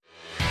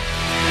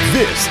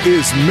This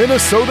is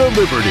Minnesota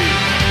Liberty,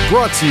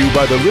 brought to you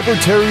by the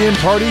Libertarian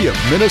Party of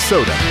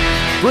Minnesota,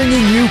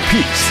 bringing you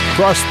peace,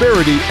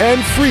 prosperity,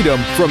 and freedom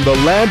from the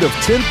land of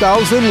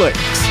 10,000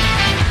 lakes.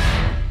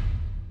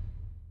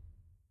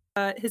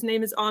 His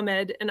name is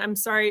Ahmed, and I'm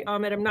sorry,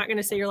 Ahmed, I'm not going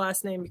to say your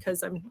last name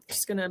because I'm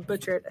just going to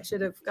butcher it. I should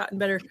have gotten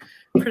better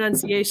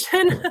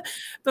pronunciation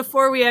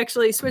before we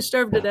actually switched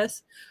over to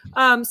this.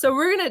 So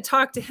we're going to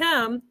talk to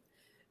him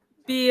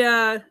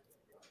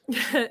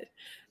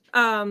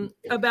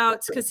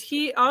about, because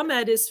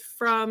Ahmed is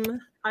from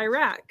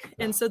Iraq.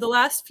 And so the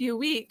last few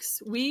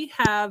weeks, we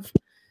have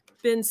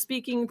been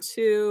speaking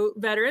to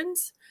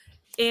veterans,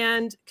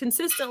 and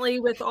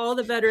consistently with all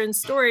the veteran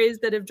stories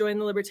that have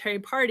joined the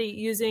Libertarian Party,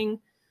 using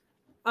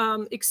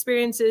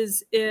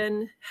experiences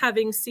in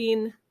having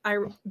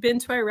been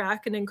to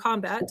Iraq and in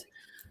combat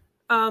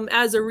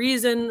as a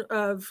reason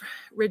of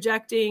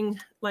rejecting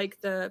like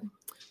the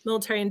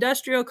military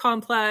industrial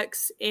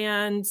complex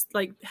and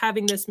like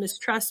having this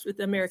mistrust with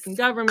the American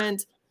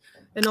government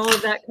and all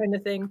of that kind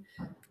of thing.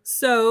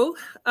 So,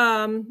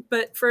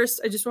 but first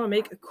I just want to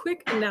make a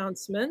quick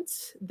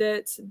announcement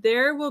that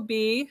there will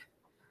be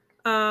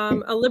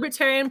a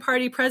Libertarian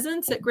Party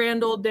presence at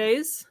Grand Old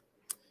Days.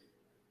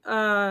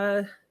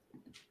 Sorry,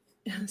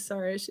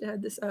 I should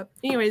have this up.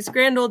 Anyways,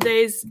 Grand Old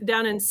Days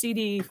down in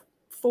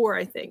CD4,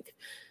 I think.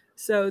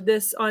 So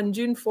this on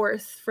June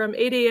 4th from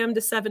 8 a.m. to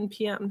 7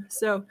 p.m.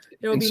 So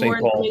there will be more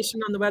information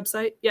on the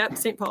website. Yep,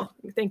 St. Paul.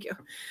 Thank you.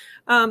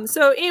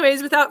 So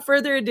anyways, without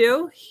further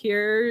ado,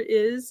 here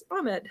is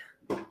Ahmed.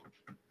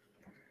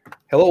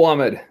 Hello,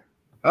 Ahmed.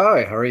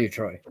 Hi, how are you,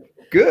 Troy?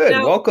 Good,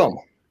 welcome.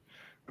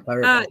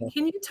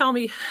 Can you tell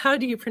me, how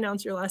do you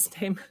pronounce your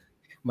last name?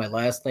 My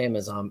last name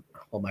is,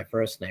 my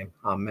first name,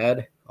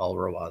 Ahmed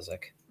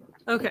AlRwazek.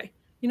 Okay.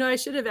 I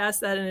should have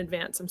asked that in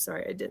advance. I'm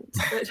sorry I didn't.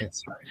 But,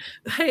 That's right.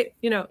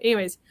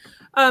 Anyways.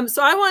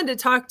 So I wanted to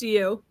talk to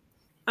you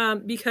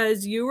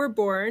because you were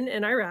born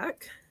in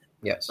Iraq.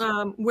 Yes.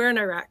 Where in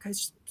Iraq? I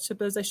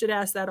suppose I should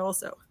ask that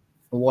also.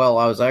 Well,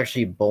 I was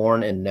actually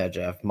born in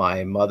Najaf.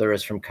 My mother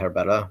is from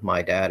Karbala.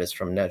 My dad is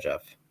from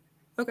Najaf.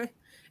 Okay.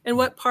 And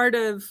what part,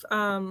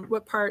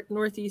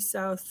 northeast,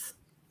 south,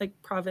 like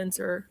province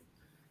or?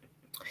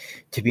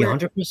 To be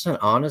 100%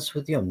 honest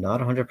with you, I'm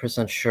not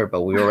 100% sure,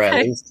 but we were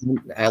at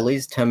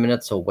least 10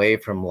 minutes away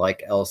from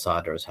like El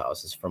Sadr's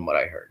house, is from what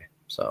I heard.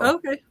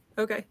 So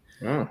okay.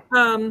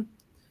 Oh.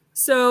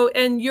 So,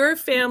 and your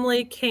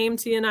family came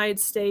to the United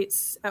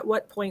States at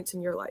what point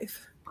in your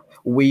life?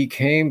 We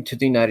came to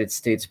the United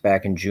States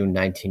back in June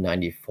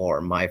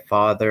 1994. My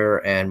father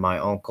and my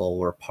uncle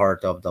were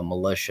part of the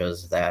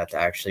militias that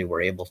actually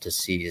were able to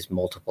seize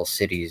multiple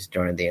cities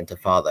during the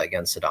Intifada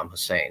against Saddam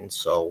Hussein.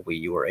 So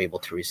we were able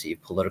to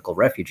receive political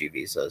refugee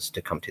visas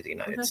to come to the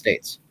United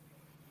States.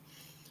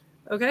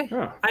 Okay.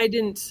 Huh.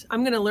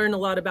 I'm going to learn a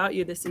lot about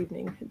you this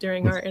evening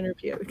during our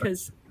interview,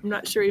 because I'm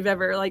not sure you've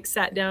ever like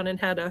sat down and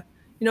had I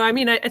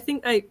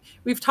think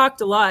we've talked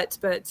a lot,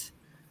 but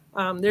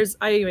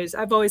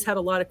I've always had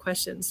a lot of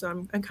questions, so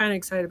I'm kind of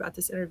excited about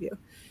this interview.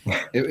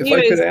 If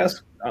I could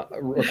ask a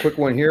quick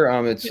one here,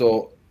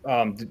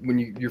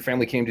 when your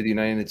family came to the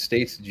United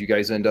States, did you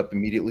guys end up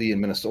immediately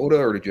in Minnesota,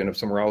 or did you end up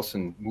somewhere else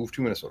and move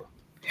to Minnesota?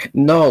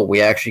 No,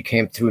 we actually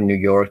came through New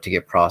York to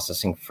get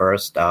processing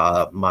first.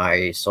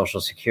 My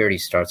social security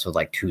starts with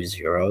like 2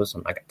 zeros.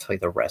 I'm not going to tell you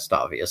the rest,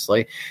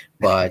 obviously.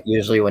 But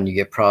usually when you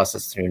get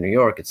processed through New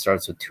York, it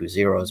starts with 2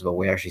 zeros. But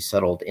we actually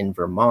settled in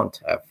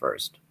Vermont at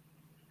first.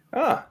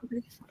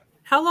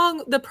 How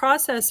long the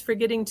process for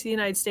getting to the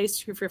United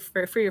States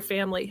for your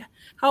family?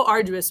 How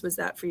arduous was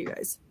that for you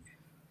guys?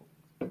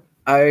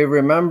 I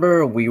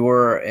remember we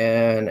were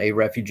in a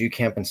refugee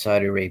camp in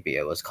Saudi Arabia.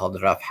 It was called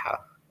Rafah.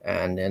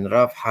 And in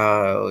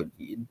Rafah,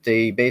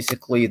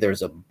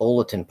 there's a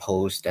bulletin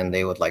post, and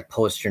they would like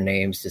post your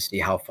names to see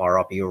how far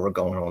up you were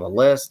going on the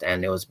list.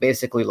 And it was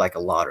basically like a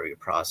lottery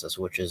process,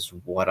 which is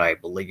what I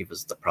believe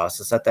is the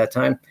process at that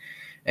time.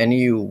 And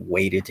you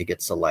waited to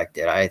get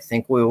selected. I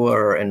think we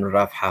were in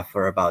Rafah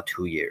for about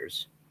 2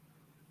 years.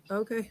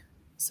 Okay.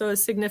 So a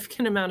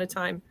significant amount of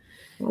time.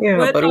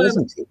 Yeah, but it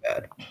wasn't too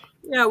bad.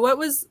 Yeah.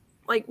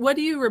 What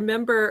do you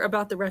remember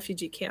about the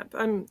refugee camp?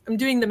 I'm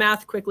doing the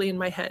math quickly in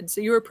my head.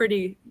 So you were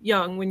pretty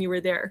young when you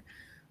were there,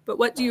 but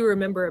what do you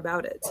remember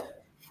about it?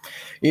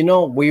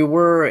 We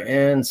were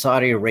in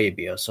Saudi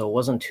Arabia, so it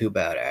wasn't too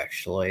bad,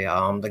 actually.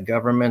 The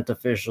government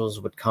officials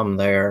would come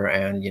there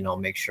and,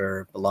 make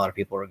sure a lot of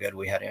people were good.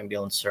 We had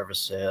ambulance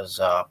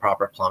services,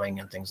 proper plumbing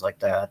and things like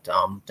that.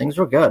 Things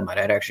were good. My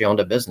dad actually owned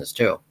a business,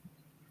 too.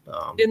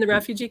 In the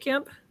refugee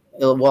camp?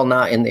 Well,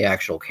 not in the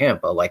actual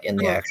camp, but like in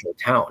the actual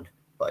town.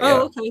 But,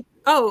 yeah. Okay.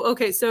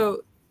 Okay.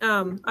 So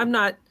I'm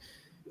not,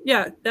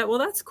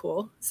 that's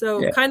cool.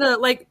 So kind of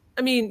like,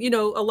 a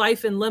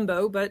life in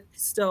limbo, but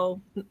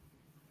still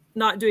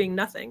not doing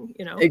nothing,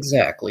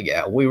 Exactly.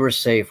 Yeah. We were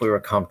safe. We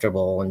were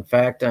comfortable. In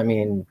fact,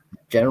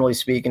 generally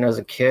speaking, as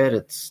a kid,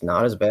 it's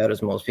not as bad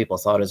as most people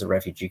thought as a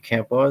refugee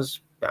camp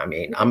was.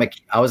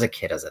 I was a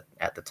kid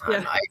at the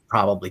time. Yeah. I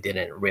probably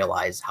didn't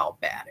realize how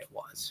bad it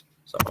was.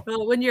 So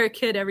well, when you're a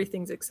kid,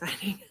 everything's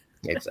exciting.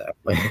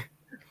 Exactly.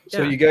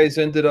 So you guys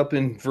ended up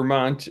in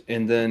Vermont,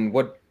 and then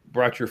what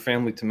brought your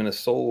family to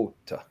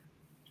Minnesota?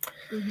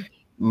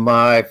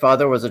 My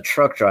father was a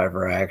truck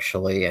driver,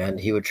 actually, and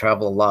he would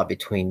travel a lot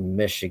between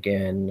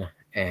Michigan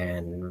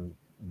and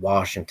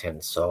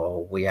Washington.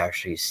 So we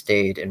actually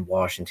stayed in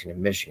Washington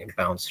and Michigan,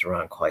 bounced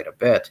around quite a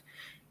bit.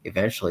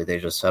 Eventually, they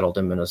just settled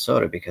in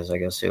Minnesota because I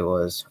guess it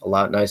was a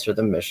lot nicer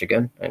than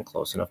Michigan and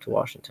close enough to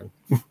Washington.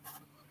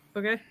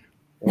 Okay.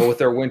 Well,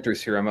 with our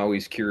winters here, I'm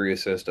always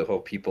curious as to how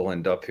people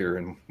end up here,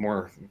 and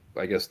more,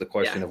 I guess, the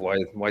question of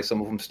why some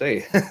of them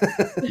stay.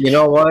 You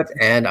know what?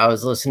 And I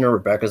was listening to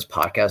Rebecca's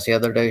podcast the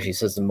other day. She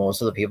says that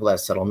most of the people that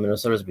settle in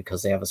Minnesota is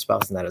because they have a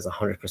spouse, and that is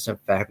 100%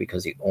 fact.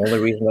 Because the only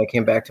reason I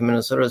came back to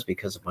Minnesota is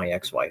because of my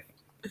ex-wife.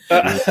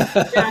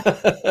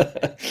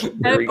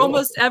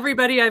 Almost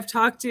everybody I've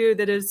talked to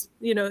that is,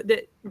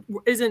 that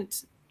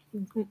isn't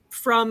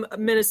from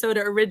Minnesota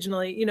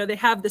originally, they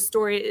have the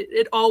story.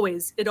 It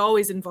always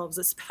involves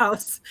a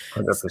spouse.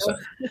 100%. So,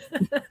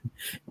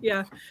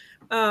 yeah.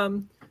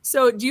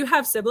 So do you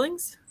have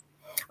siblings?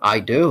 I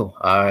do.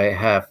 I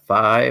have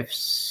 5,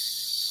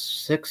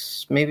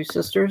 6, maybe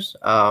sisters.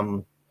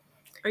 Are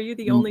you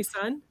the only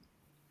son?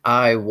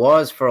 I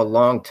was for a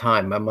long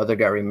time. My mother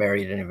got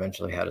remarried and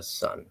eventually had a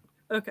son.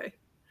 Okay.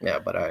 Yeah,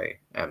 but I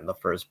am the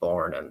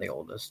firstborn and the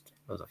oldest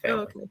of the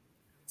family. Oh, okay.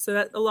 So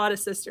that a lot of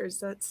sisters.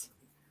 That's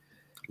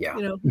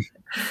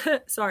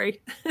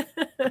sorry.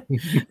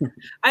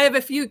 I have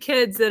a few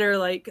kids that are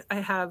like, I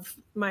have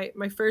my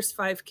first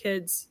 5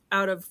 kids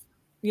out of,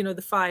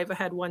 the 5, I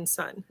had one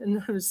son.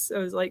 And I was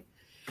like,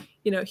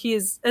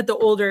 he's at the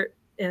older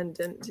end.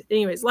 And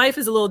anyways, life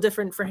is a little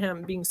different for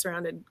him being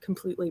surrounded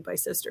completely by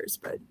sisters,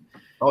 but.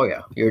 Oh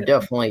yeah. You're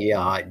definitely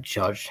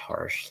judged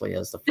harshly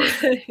as the first.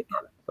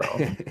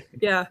 So.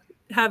 Yeah.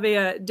 Have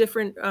a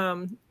different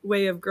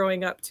way of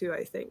growing up too,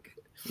 I think.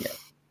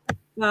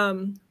 Yeah.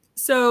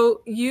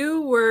 So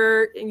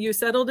you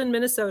settled in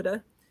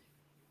Minnesota,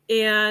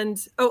 and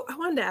I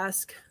wanted to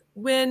ask,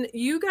 when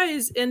you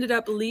guys ended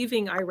up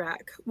leaving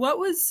Iraq, what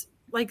was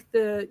like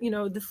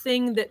the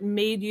thing that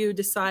made you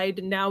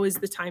decide now is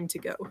the time to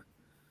go?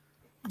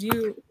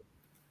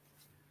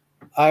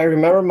 I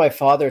remember my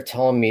father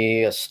telling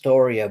me a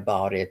story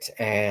about it,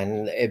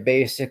 and it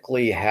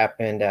basically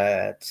happened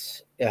at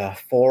 4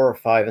 or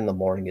 5 in the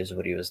morning is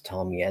what he was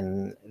telling me.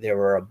 And there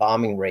were a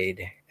bombing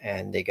raid,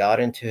 and they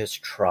got into his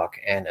truck.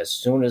 And as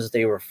soon as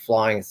they were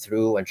flying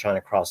through and trying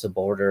to cross the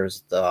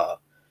borders, the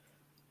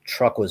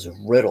truck was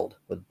riddled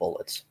with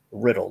bullets,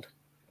 riddled.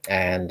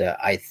 And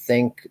I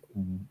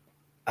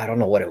don't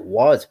know what it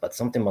was, but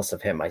something must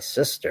have hit my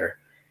sister.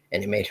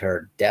 And it made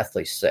her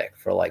deathly sick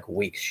for like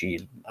weeks.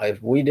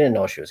 We didn't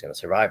know she was going to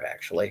survive,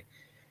 actually.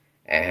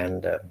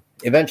 And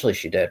eventually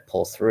she did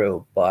pull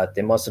through, but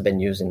they must have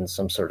been using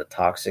some sort of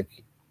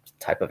toxic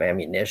type of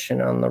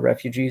ammunition on the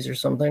refugees or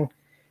something,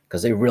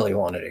 because they really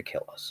wanted to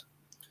kill us.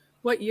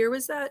 What year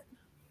was that?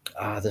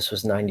 This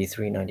was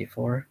 93,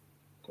 94.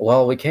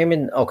 Well, we came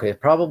in,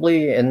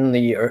 probably in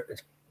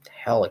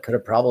it could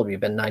have probably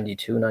been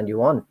 92,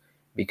 91,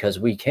 because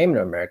we came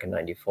to America in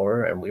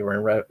 94, and we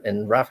were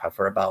in Rafah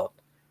for about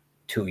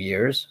 2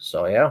 years.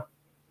 So yeah,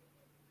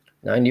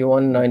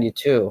 91,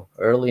 92,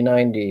 early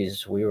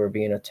 90s, we were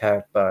being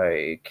attacked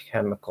by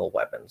chemical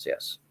weapons.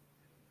 Yes.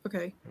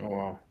 Okay. Oh,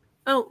 wow.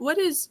 Oh,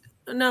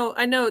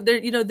 I know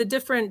there, the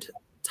different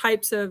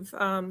types of,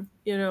 I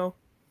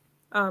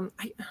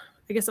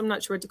guess I'm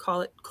not sure what to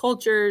call it.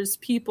 Cultures,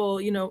 people,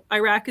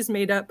 Iraq is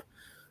made up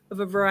of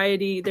a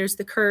variety. There's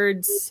the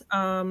Kurds,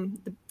 the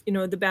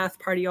Ba'ath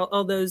Party,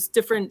 all those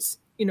different,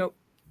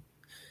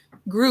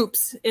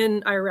 groups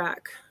in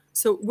Iraq.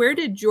 So where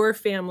did your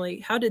family,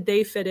 how did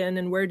they fit in,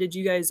 and where did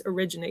you guys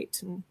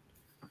originate?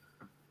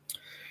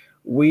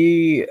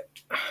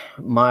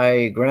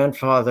 My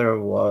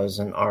grandfather was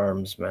an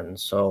armsman,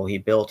 so he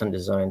built and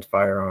designed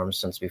firearms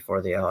since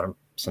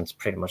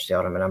pretty much the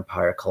Ottoman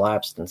Empire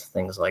collapsed and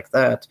things like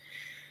that.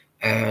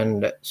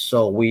 And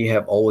so we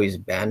have always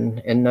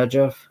been in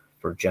Najaf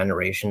for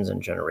generations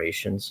and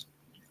generations.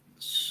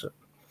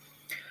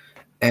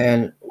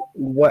 And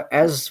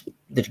as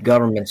the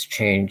governments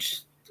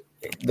changed,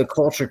 the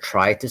culture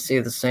tried to stay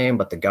the same,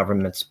 but the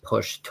governments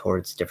pushed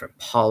towards different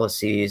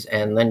policies.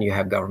 And then you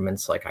have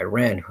governments like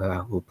Iran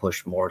who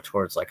push more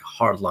towards like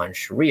hardline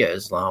Sharia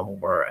Islam,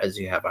 whereas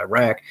you have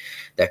Iraq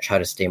that try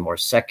to stay more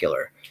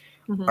secular.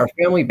 Mm-hmm. Our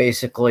family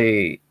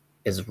basically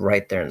is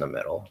right there in the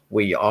middle.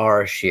 We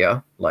are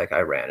Shia, like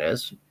Iran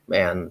is,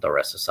 and the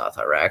rest of South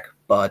Iraq,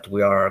 but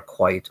we are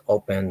quite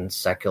open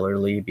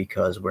secularly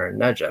because we're in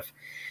Najaf.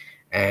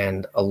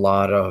 And a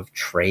lot of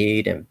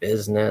trade and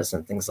business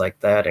and things like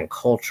that and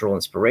cultural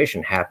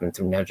inspiration happened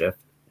through Najaf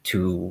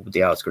to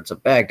the outskirts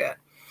of Baghdad.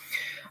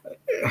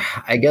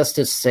 I guess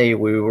to say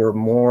we were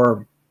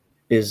more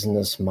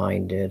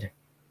business-minded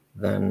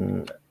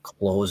than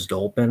closed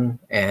open,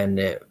 and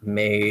it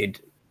made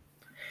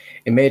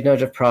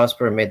Najaf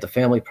prosper, it made the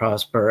family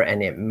prosper,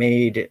 and it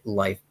made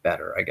life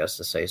better, I guess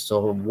to say.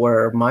 So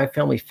where my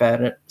family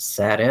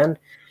sat in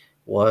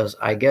was,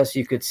 I guess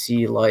you could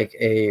see like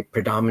a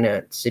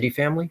predominant city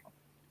family.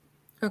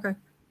 Okay.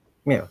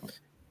 Yeah.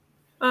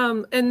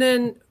 And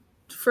then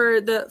for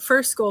the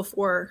first Gulf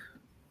War,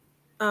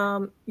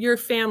 your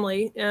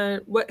family,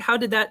 how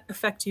did that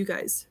affect you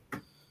guys?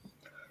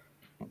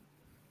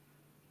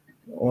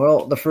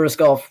 Well, the first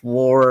Gulf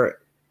War,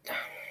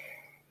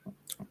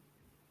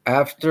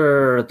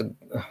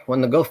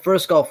 when the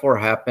first Gulf War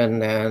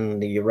happened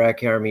and the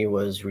Iraqi army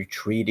was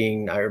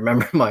retreating, I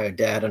remember my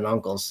dad and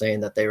uncle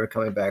saying that they were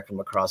coming back from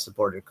across the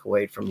border to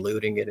Kuwait from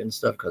looting it and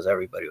stuff because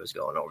everybody was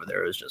going over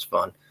there. It was just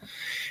fun.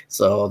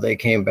 So they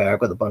came back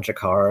with a bunch of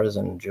cars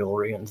and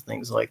jewelry and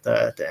things like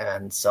that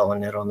and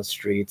selling it on the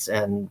streets.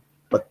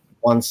 But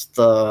once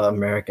the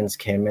Americans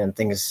came in,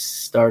 things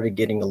started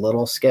getting a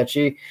little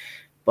sketchy.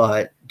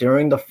 But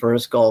during the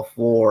first Gulf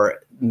War,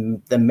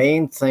 the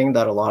main thing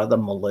that a lot of the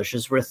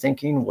militias were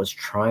thinking was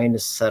trying to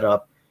set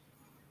up,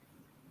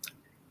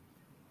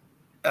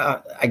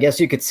 I guess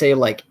you could say,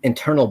 like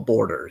internal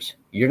borders.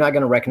 You're not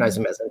going to recognize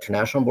them as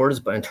international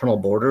borders, but internal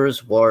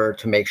borders were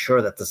to make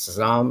sure that the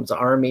Saddam's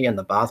army and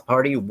the Ba'ath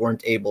Party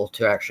weren't able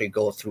to actually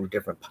go through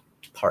different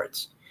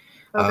parts.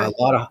 Okay.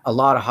 A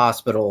lot of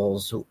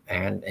hospitals,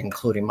 and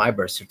including my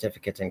birth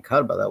certificate in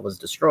Qadba, that was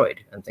destroyed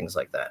and things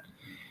like that.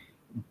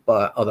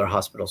 But other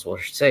hospitals were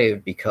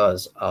saved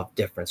because of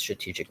different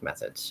strategic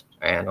methods.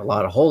 And a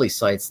lot of holy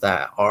sites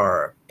that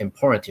are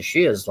important to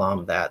Shia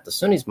Islam that the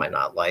Sunnis might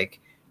not like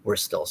were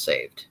still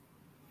saved.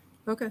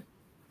 Okay.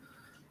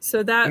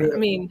 So that,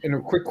 And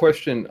a quick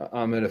question,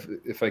 Ahmed,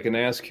 if I can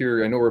ask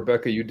here, I know,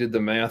 Rebecca, you did the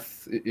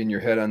math in your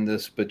head on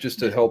this, but just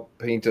to help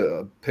paint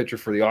a picture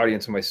for the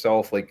audience and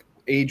myself, like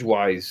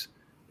age-wise,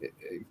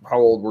 how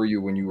old were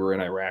you when you were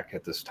in Iraq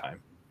at this time?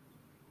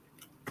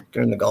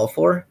 During the Gulf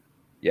War?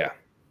 Yeah.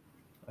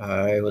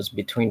 I was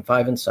between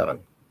 5 and 7.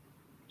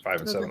 5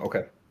 and 7,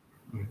 okay.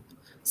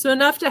 So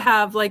enough to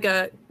have like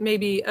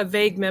maybe a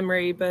vague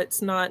memory, but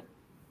it's not,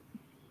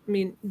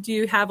 do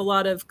you have a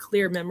lot of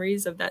clear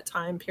memories of that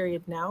time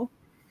period now?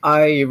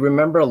 I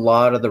remember a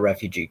lot of the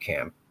refugee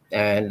camp,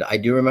 and I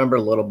do remember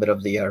a little bit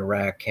of the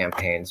Iraq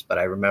campaigns, but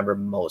I remember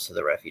most of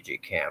the refugee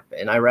camp.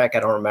 In Iraq, I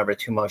don't remember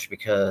too much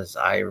because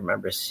I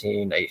remember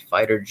seeing a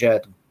fighter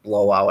jet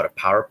blow out a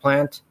power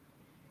plant.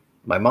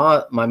 My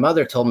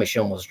mother told me she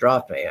almost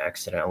dropped me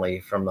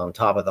accidentally from on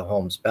top of the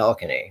home's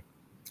balcony,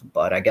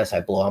 but I guess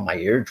I blew out my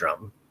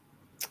eardrum.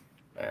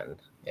 And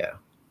yeah.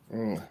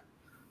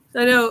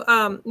 I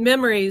know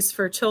memories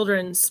for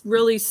children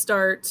really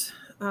start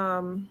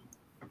being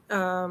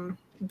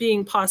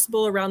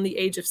possible around the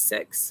age of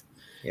 6.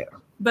 Yeah.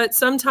 But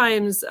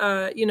sometimes,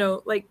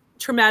 like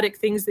traumatic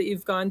things that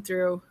you've gone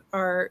through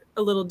are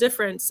a little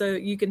different. So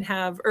you can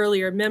have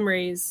earlier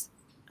memories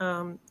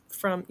from,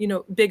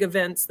 big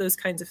events, those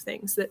kinds of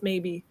things that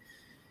maybe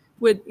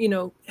would,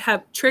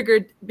 have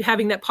triggered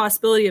having that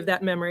possibility of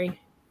that memory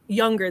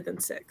younger than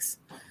 6.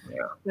 Yeah.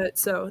 But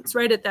so it's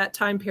right at that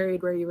time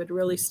period where you would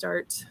really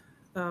start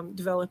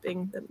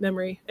developing the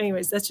memory.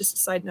 Anyways, that's just a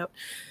side note.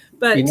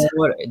 But you know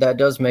what? That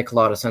does make a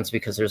lot of sense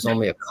because there's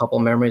only a couple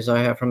memories I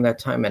have from that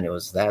time, and it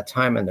was that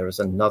time, and there was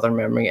another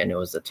memory, and it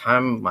was the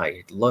time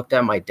I looked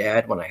at my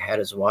dad when I had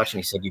his watch, and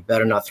he said, "You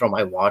better not throw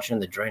my watch in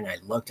the drain." I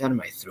looked at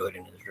him, I threw it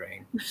in the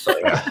drain. So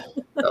yeah,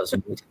 that was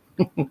neat.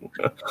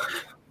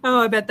 Oh,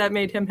 I bet that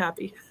made him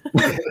happy.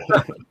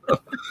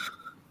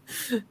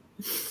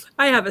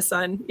 I have a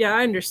son. Yeah,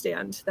 I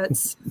understand.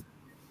 That's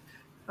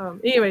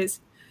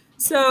anyways.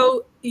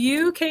 So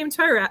you came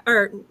to Iraq,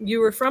 or you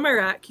were from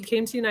Iraq. You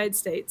came to the United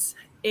States,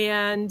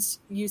 and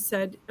you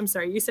said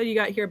you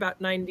got here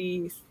about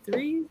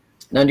 93?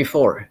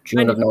 94,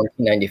 June of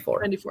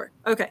 1994. 94.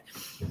 Okay.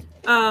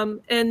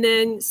 And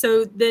then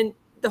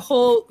the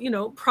whole,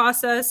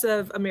 process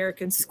of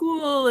American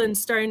school and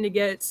starting to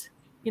get,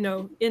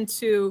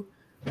 into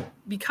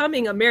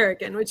becoming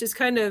American, which is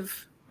kind of,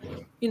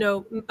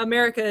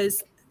 America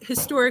is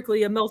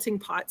historically a melting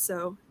pot.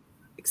 So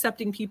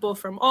accepting people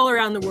from all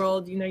around the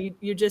world,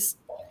 you're just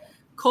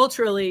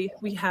culturally,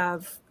 we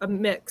have a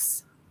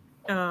mix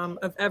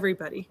of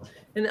everybody.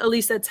 And at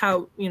least that's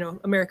how,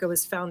 America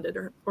was founded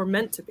or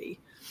meant to be.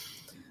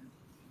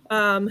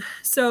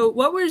 So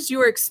what was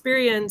your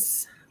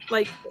experience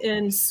like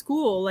in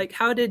school? Like,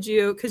 how did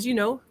you, because,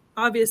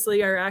 obviously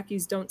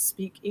Iraqis don't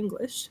speak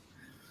English.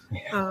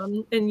 Yeah.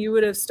 And you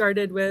would have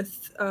started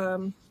with,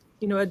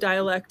 a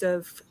dialect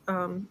of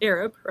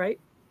Arab, right?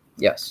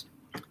 Yes.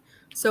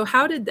 So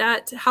how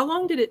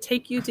long did it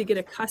take you to get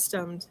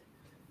accustomed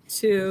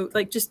to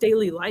like just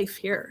daily life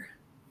here?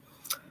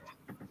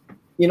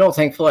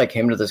 Thankfully I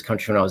came to this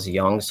country when I was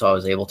young, so I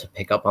was able to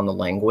pick up on the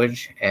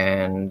language,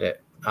 and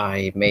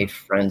I made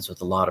friends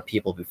with a lot of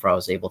people before I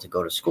was able to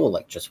go to school,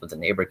 like just with the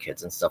neighbor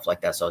kids and stuff like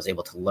that. So I was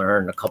able to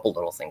learn a couple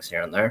little things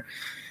here and there.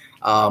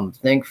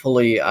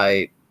 Thankfully,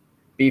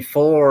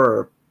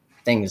 before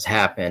things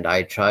happened,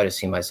 I try to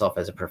see myself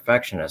as a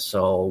perfectionist.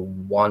 So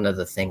one of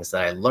the things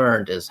that I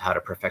learned is how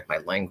to perfect my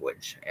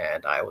language.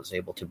 And I was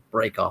able to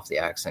break off the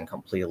accent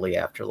completely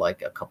after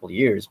like a couple of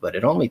years, but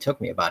it only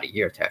took me about a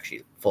year to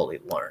actually fully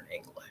learn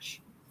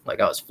English. Like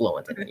I was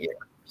fluent in a year.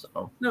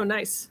 So. Oh,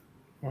 nice.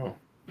 Oh.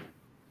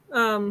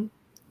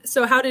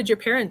 So how did your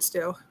parents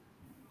do?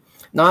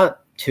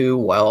 Not too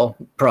well,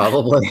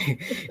 probably.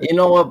 You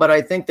know what? But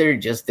I think they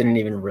just didn't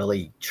even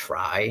really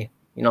try.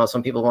 You know,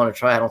 some people want to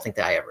try. I don't think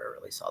that I ever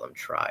really saw them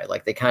try.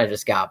 Like they kind of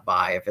just got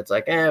by. If it's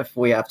like, if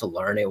we have to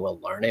learn it, we'll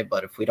learn it.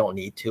 But if we don't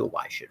need to,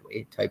 why should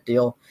we? Type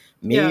deal.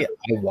 Me, Yeah.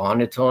 I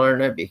wanted to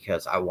learn it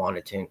because I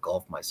wanted to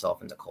engulf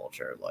myself in the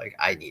culture. Like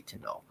I need to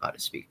know how to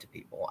speak to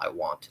people. I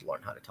want to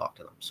learn how to talk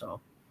to them.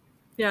 So.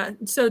 Yeah.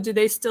 So do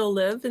they still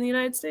live in the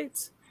United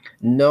States?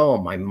 No,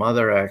 my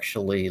mother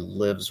actually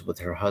lives with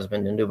her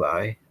husband in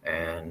Dubai,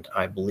 and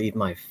I believe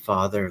my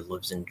father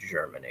lives in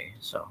Germany.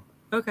 So.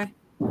 Okay.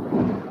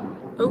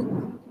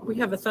 Oh, we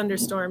have a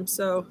thunderstorm,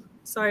 so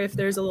sorry if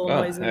there's a little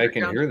noise in the I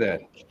can background. hear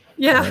that.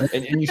 Yeah.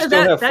 And you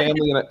still have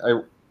family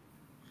in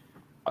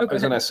I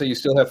was going to say you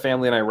still have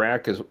family in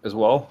Iraq as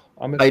well,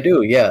 Ahmed? I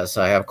do, yes.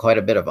 I have quite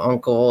a bit of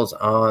uncles,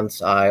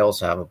 aunts. I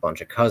also have a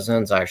bunch of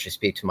cousins. I actually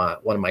speak to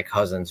one of my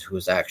cousins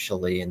who's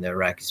actually in the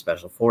Iraqi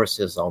Special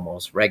Forces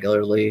almost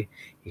regularly.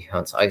 He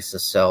hunts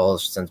ISIS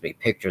cells, sends me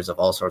pictures of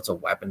all sorts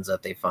of weapons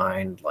that they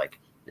find. Like,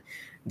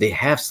 they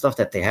have stuff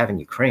that they have in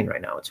Ukraine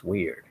right now. It's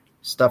weird.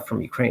 Stuff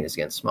from Ukraine is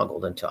getting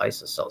smuggled into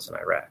ISIS cells in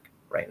Iraq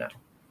right now.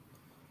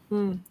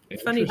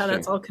 Funny how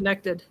that's all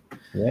connected.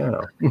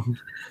 Yeah.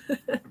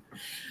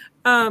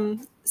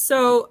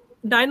 So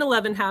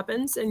 9/11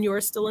 happens and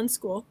you're still in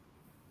school.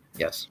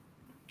 Yes.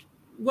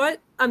 What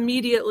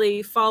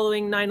immediately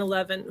following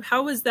 9/11,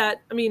 how was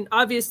that? I mean,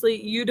 obviously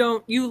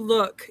you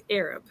look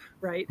Arab,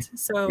 right?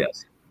 So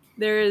Yes.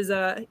 there is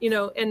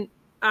and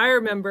I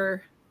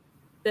remember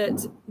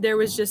that there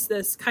was just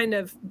this kind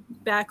of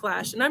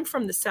backlash, and I'm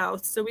from the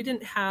South, so we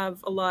didn't have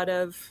a lot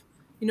of,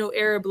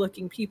 Arab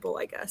looking people,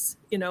 I guess,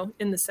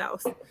 in the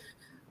South.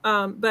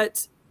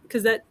 But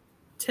because that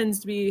tends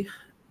to be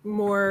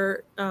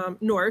more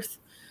north.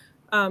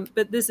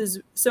 But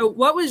so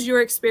what was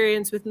your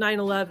experience with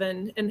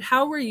 9/11 and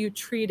how were you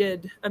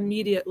treated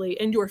immediately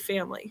and your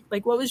family?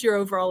 Like, what was your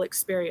overall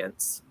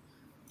experience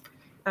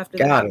after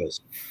that? God, it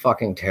was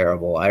fucking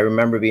terrible. I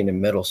remember being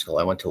in middle school.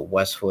 I went to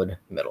Westwood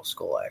Middle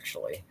School,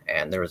 actually.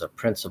 And there was a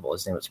principal.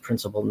 His name was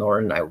Principal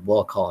Norton. I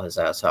will call his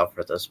ass out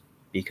for this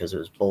because it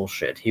was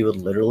bullshit. He would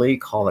literally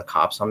call the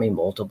cops on me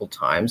multiple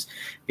times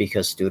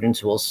because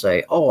students will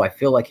say, oh, I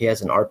feel like he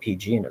has an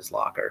RPG in his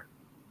locker.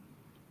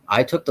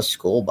 I took the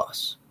school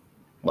bus.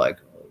 Like,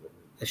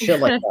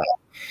 shit like that.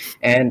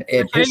 And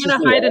it You're pisses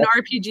going to me hide an off.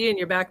 RPG in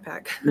your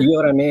backpack. You know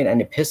what I mean?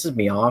 And it pisses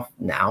me off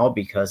now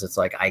because it's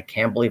like, I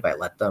can't believe I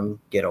let them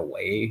get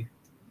away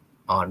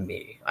on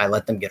me. I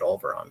let them get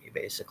over on me,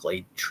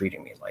 basically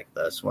treating me like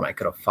this when I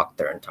could have fucked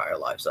their entire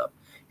lives up,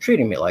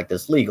 treating me like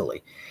this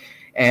legally.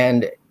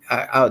 And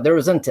there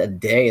wasn't a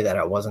day that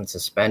I wasn't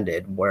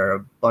suspended where a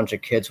bunch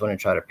of kids wouldn't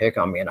try to pick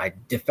on me and I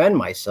defend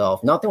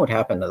myself. Nothing would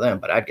happen to them,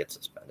 but I'd get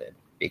suspended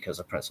because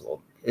of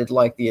principal.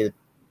 The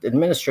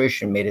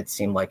administration made it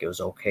seem like it was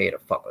okay to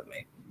fuck with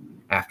me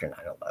after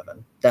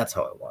 9/11. That's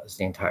how it was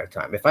the entire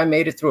time. If I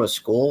made it through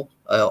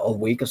a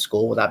week of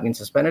school without being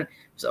suspended, it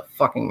was a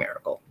fucking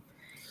miracle.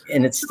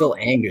 And it still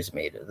angers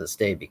me to this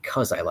day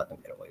because I let them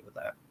get away with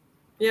that.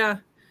 Yeah.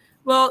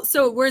 Well,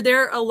 so were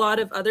there a lot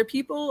of other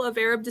people of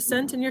Arab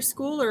descent in your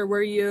school, or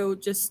were you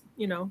just,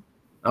 I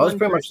was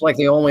pretty much like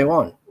the only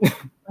one.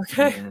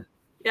 Okay.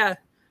 Yeah.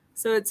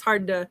 So it's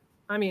hard to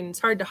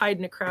hide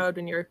in a crowd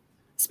when you're,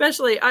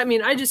 especially,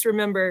 I just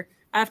remember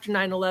after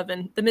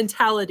 9/11, the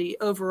mentality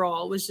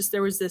overall was just,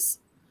 there was this,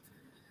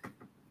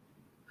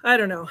 I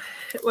don't know,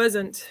 it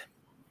wasn't,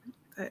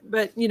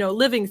 but,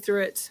 living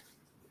through it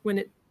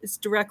when it's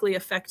directly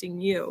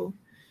affecting you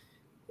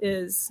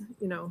is,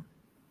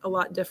 a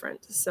lot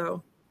different.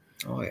 So.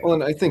 Oh, yeah. Well,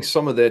 and I think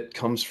some of that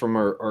comes from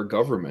our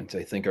government.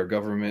 I think our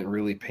government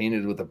really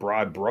painted with a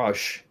broad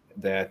brush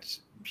that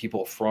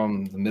people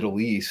from the Middle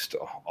East,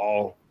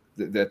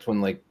 that's when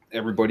like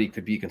everybody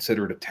could be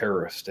considered a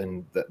terrorist.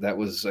 And that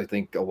was, I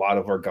think, a lot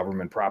of our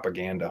government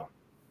propaganda.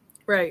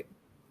 Right.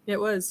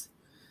 It was.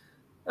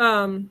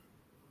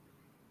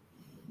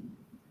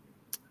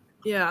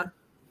 Yeah.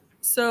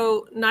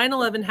 So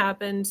 9/11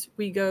 happened.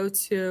 We go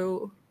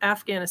to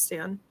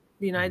Afghanistan.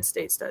 The United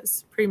States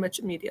does pretty much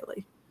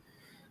immediately.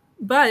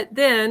 But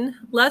then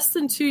less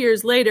than 2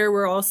 years later,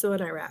 we're also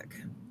in Iraq.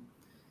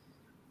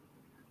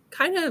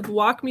 Kind of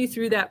walk me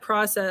through that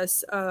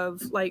process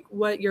of like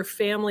what your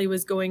family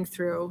was going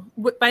through.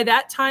 By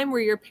that time, were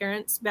your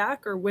parents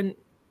back or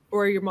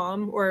your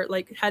mom, or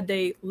like had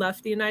they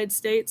left the United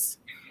States?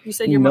 You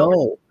said your mom.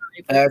 No,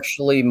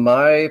 actually,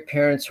 my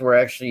parents were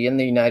actually in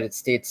the United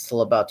States till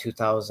about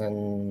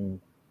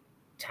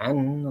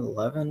 2010,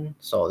 11.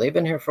 So they've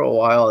been here for a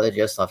while. They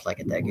just left like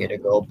a decade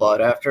ago.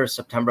 But after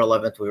September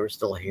 11th, we were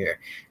still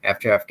here.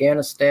 After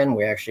Afghanistan,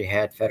 we actually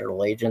had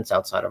federal agents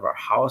outside of our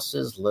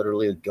houses,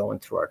 literally going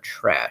through our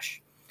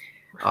trash.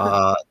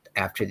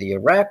 After the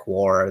Iraq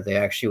war, they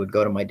actually would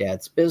go to my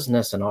dad's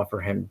business and offer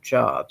him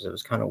jobs. It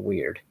was kind of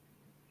weird.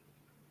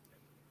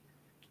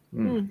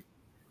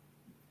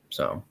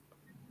 So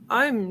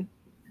I'm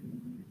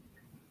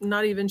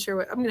not even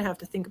sure I'm going to have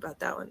to think about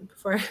that one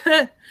before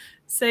I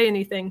say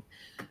anything.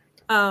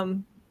 Because,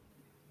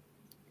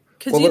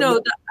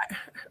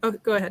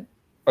 go ahead.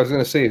 I was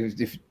going to say,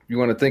 if you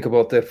want to think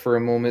about that for a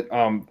moment,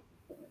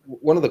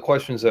 one of the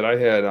questions that I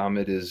had,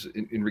 Ahmed, is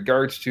in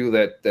regards to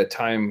that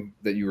time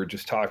that you were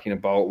just talking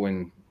about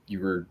when you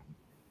were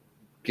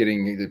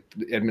getting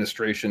the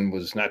administration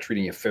was not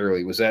treating you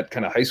fairly. Was that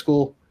kind of high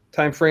school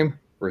time frame,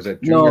 or is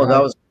that junior No,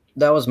 high?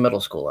 that was middle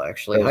school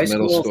actually. That was High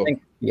middle school, school.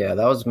 yeah,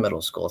 that was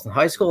middle school.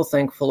 High school,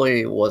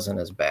 thankfully, wasn't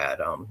as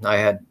bad. I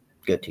had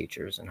good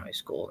teachers in high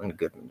school and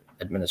good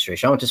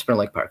administration. I went to Spring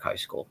Lake Park High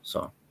School,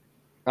 so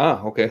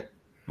Okay.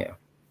 yeah.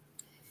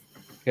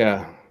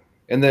 Yeah.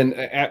 And then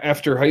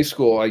after high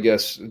school, I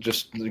guess,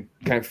 just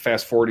kind of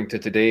fast forwarding to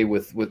today,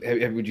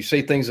 would you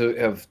say things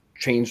have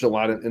changed a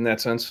lot in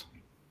that sense?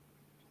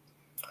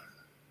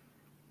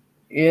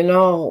 You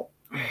know,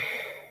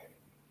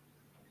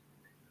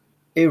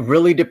 it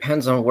really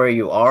depends on where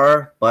you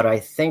are, but I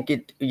think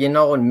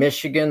in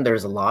Michigan,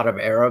 there's a lot of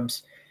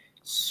Arabs.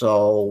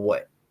 So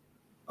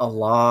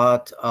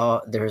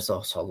there's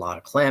also a lot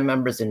of Klan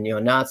members and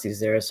neo-Nazis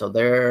there. So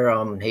their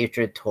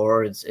hatred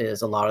towards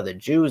is a lot of the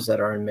Jews that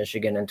are in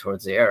Michigan and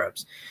towards the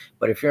Arabs.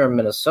 But if you're in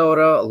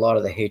Minnesota, a lot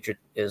of the hatred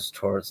is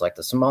towards like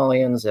the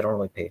Somalians. They don't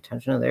really pay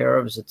attention to the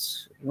Arabs.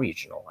 It's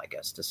regional, I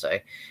guess to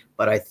say.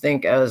 But I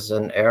think as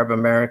an Arab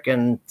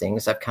American,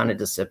 things have kind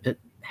of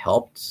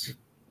helped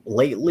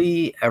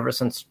lately ever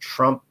since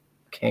Trump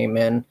came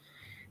in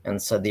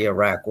and said the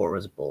Iraq war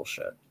was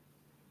bullshit.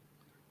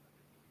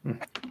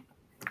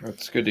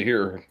 That's good to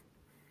hear.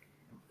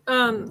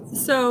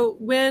 So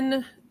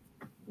when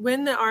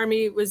the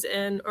Army was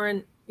in,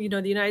 the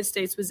United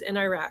States was in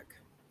Iraq,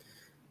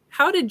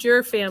 how did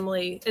your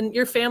family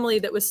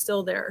that was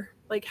still there,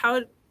 like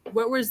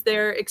what was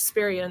their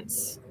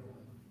experience?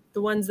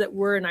 The ones that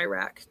were in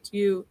Iraq,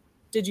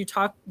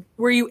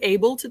 were you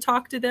able to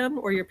talk to them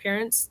or your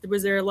parents?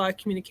 Was there a lot of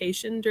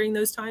communication during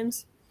those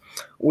times?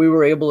 We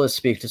were able to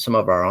speak to some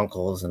of our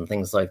uncles and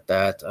things like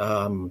that.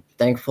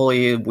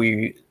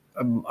 Thankfully,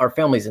 our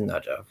family's in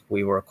Najaf.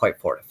 We were quite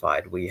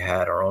fortified. We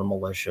had our own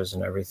militias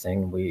and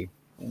everything.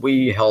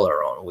 We held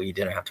our own. We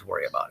didn't have to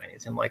worry about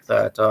anything like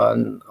that.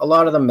 And a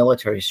lot of the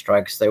military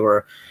strikes, they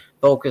were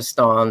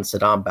focused on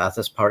Saddam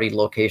Ba'athist Party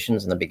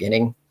locations in the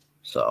beginning.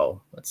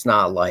 So it's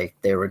not like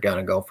they were going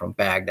to go from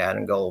Baghdad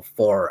and go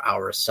 4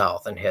 hours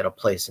south and hit a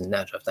place in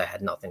Najaf that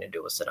had nothing to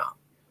do with Saddam.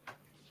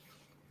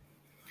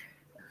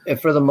 And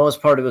for the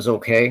most part, it was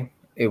okay.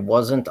 It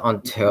wasn't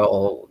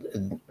until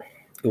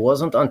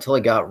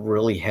it got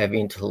really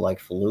heavy into like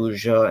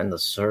Fallujah and the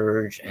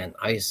Surge and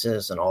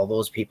ISIS and all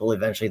those people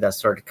eventually that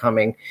started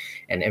coming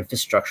and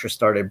infrastructure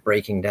started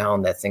breaking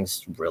down that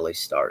things really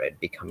started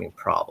becoming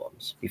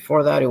problems.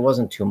 Before that, it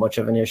wasn't too much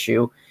of an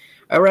issue.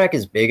 Iraq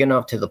is big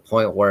enough to the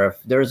point where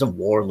if there's a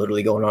war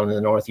literally going on in the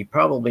north, you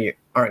probably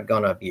aren't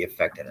going to be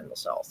affected in the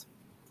south.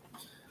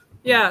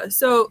 Yeah,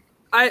 so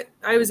I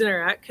was in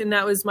Iraq, and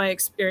that was my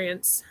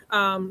experience.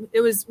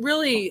 It was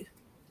really,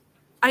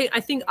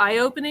 I think,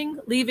 eye-opening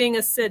leaving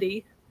a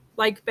city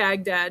like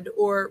Baghdad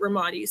or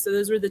Ramadi. So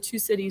those were the two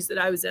cities that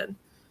I was in.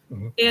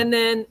 Mm-hmm. And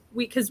then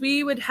because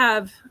we would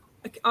have,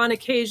 on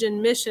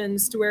occasion,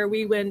 missions to where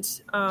we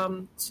went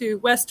to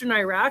Western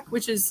Iraq,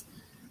 which is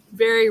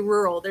very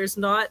rural. There's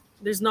not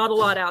a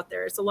lot out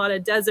there. It's a lot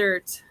of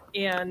desert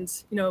and,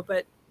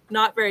 but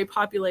not very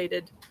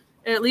populated.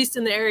 And at least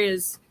in the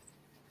areas,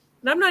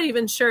 and I'm not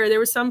even sure, there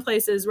were some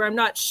places where I'm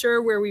not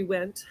sure where we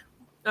went.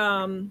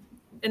 And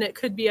it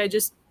could be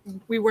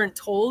we weren't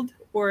told,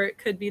 or it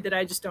could be that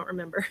I just don't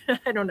remember.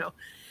 I don't know.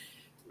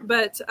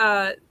 But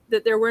that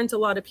there weren't a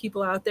lot of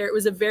people out there. It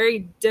was a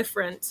very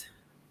different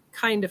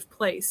kind of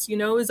place. It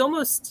was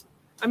almost,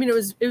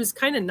 it was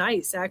kind of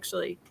nice,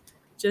 actually.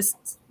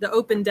 Just the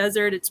open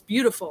desert. It's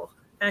beautiful,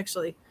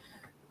 actually.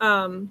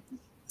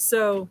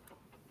 So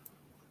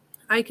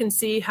I can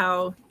see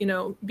how,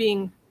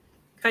 being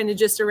kind of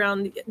just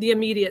around the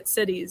immediate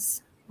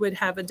cities would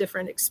have a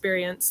different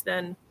experience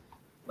than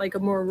like a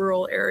more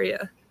rural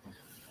area.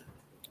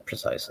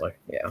 Precisely.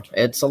 Yeah.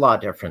 It's a lot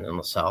different in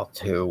the South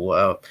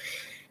too.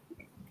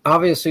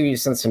 Obviously,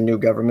 since the new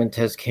government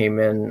has came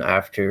in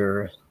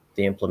after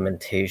the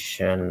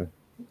implementation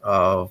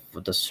of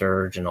the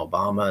surge in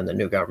Obama and the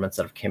new governments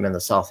that have came in,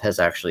 the South has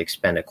actually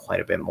expanded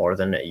quite a bit more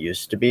than it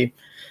used to be.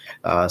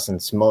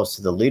 Since most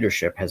of the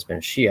leadership has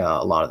been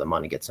Shia, a lot of the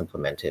money gets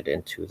implemented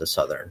into the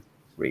southern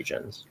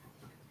regions.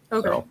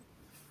 Okay.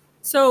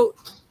 So,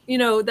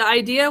 the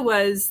idea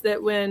was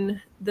that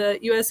when the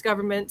U.S.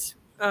 government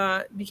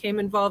became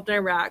involved in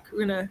Iraq,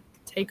 we're going to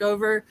take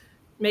over,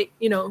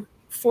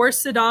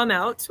 force Saddam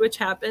out, which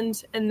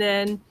happened, and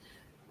then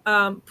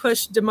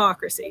push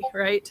democracy,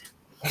 right?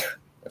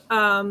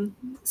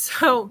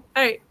 So, all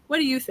right, what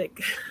do you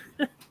think?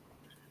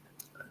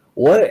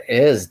 What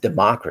is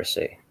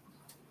democracy?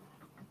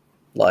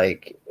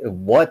 Like,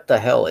 what the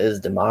hell is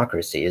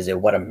democracy? Is it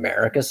what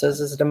America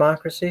says is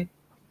democracy?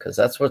 Because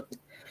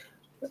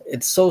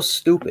it's so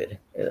stupid.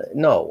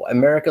 No,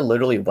 America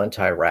literally went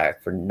to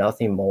Iraq for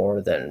nothing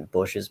more than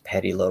Bush's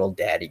petty little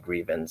daddy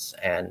grievance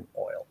and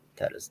oil.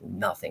 That is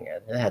nothing.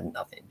 It had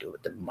nothing to do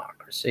with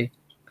democracy.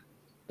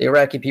 The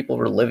Iraqi people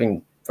were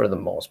living, for the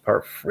most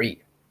part,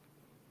 free.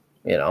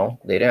 You know,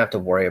 they didn't have to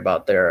worry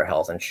about their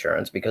health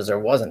insurance because there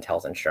wasn't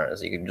health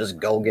insurance. You could just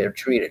go get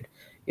treated.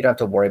 You don't have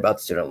to worry about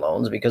student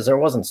loans because there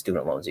wasn't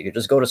student loans. You could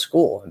just go to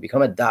school and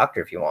become a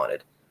doctor if you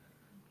wanted.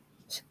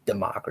 It's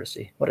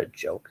democracy. What a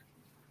joke.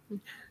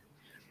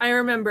 I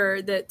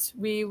remember that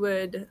we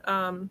would,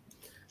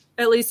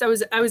 at least I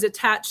was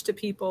attached to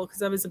people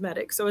because I was a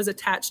medic. So I was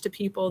attached to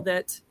people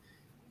that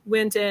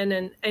went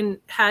in and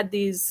had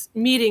these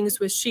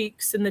meetings with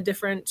sheiks in the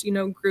different,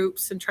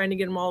 groups and trying to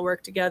get them all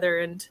work together.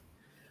 And,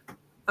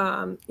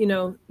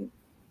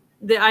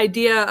 the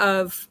idea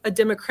of a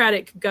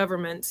democratic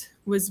government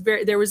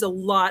there was a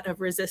lot of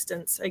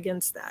resistance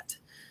against that.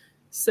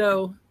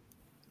 So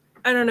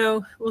I don't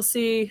know. We'll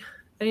see.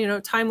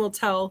 Time will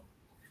tell.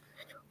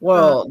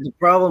 Well, the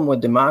problem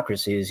with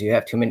democracy is you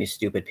have too many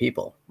stupid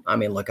people. I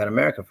mean, look at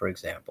America, for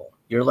example.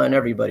 You're letting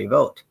everybody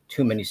vote.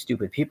 Too many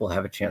stupid people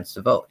have a chance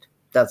to vote.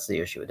 That's the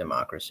issue with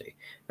democracy.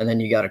 And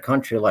then you got a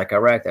country like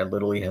Iraq that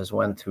literally has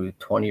went through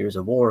 20 years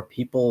of war.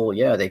 People,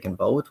 yeah, they can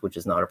vote, which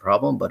is not a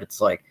problem, but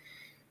it's like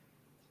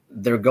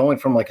they're going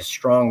from like a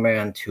strong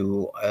man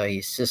to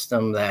a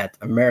system that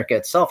America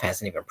itself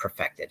hasn't even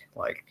perfected.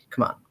 Like,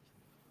 come on.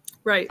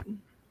 Right.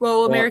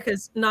 Well,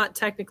 America's not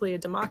technically a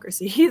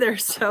democracy either,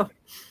 so.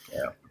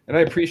 Yeah. And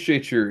I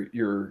appreciate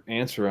your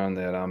answer on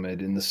that,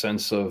 Ahmed, in the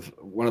sense of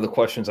one of the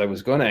questions I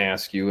was going to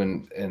ask you,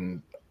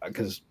 and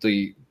because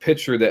the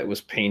picture that was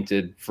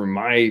painted from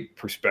my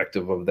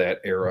perspective of that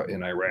era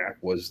in Iraq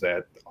was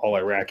that all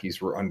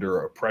Iraqis were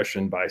under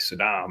oppression by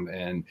Saddam,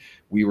 and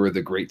we were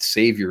the great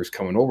saviors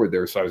coming over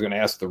there. So I was going to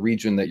ask the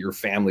region that your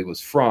family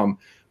was from,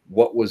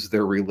 what was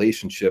their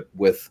relationship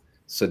with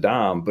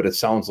Saddam? But it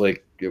sounds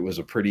like it was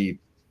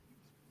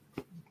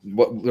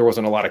there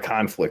wasn't a lot of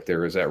conflict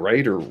there. Is that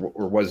right? Or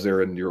was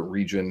there in your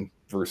region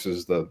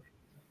versus the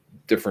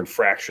different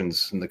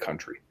fractions in the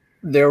country?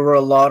 There were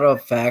a lot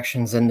of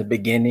factions in the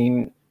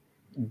beginning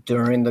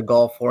during the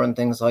Gulf War and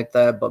things like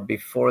that. But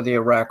before the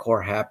Iraq War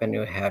happened,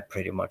 it had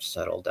pretty much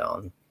settled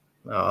down.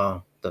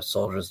 The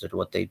soldiers did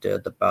what they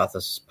did. The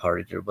Ba'athist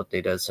party did what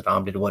they did.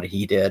 Saddam did what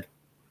he did.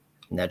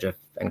 Najaf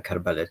and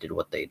Karbala did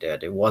what they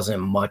did. It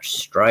wasn't much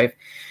strife.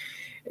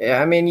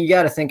 I mean, you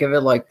got to think of it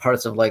like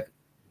parts of like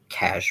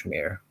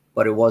Kashmir,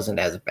 but it wasn't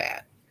as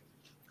bad.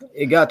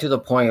 It got to the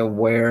point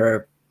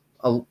where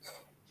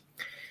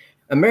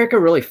America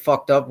really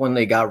fucked up when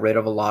they got rid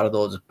of a lot of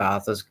those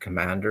Ba'athist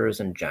commanders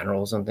and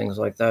generals and things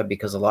like that,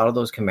 because a lot of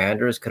those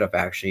commanders could have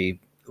actually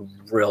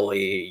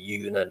really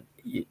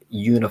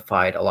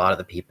unified a lot of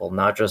the people,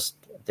 not just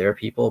their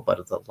people, but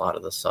a lot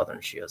of the Southern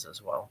Shias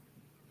as well.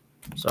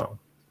 So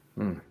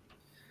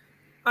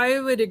I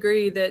would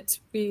agree that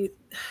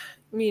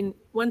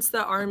once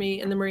the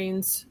Army and the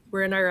Marines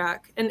were in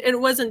Iraq, and it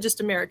wasn't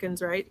just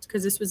Americans, right?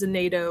 Because this was a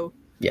NATO.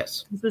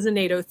 Yes. This was a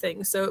NATO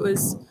thing. So it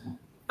was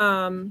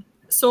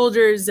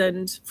soldiers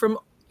and from,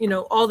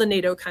 all the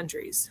NATO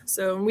countries.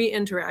 So we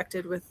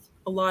interacted with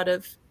a lot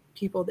of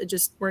people that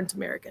just weren't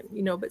American,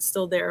 but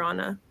still there on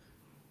a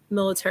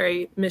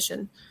military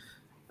mission.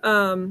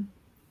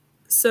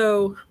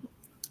 So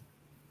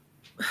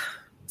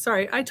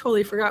sorry, I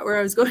totally forgot where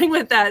I was going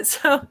with that.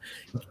 So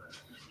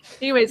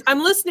anyways,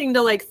 I'm listening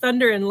to like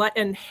thunder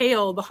and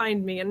hail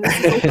behind me, and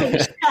it's so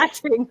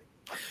distracting.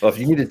 Well, if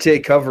you need to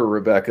take cover,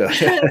 Rebecca.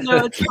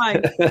 No, it's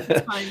fine.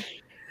 It's fine.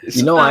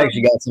 I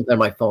actually got something on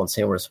my phone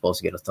saying we're supposed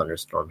to get a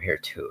thunderstorm here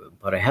too,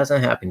 but it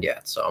hasn't happened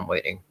yet, so I'm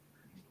waiting.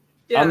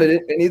 Yeah.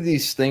 Any of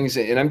these things,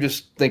 and I'm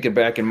just thinking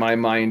back in my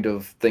mind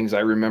of things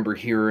I remember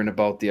hearing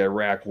about the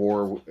Iraq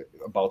War,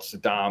 about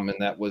Saddam, and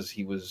that was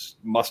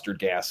mustard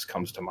gas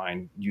comes to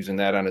mind, using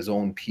that on his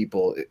own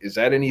people. Is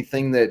that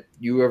anything that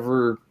you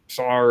ever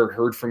saw or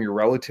heard from your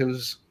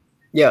relatives?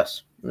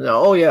 Yes.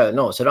 No. Oh yeah.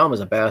 No. Saddam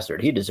was a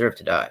bastard. He deserved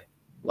to die.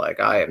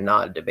 Like, I am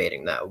not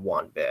debating that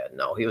one bit.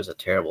 No, he was a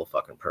terrible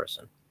fucking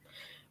person.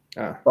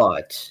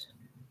 But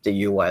the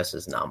U.S.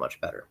 is not much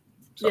better.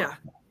 So. Yeah.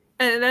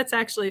 And that's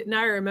actually,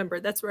 now I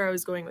remember, that's where I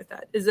was going with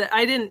that, is that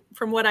I didn't,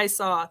 from what I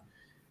saw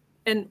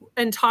and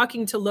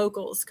talking to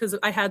locals, because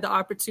I had the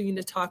opportunity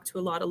to talk to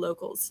a lot of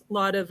locals, a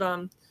lot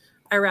of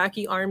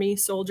Iraqi army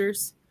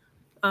soldiers,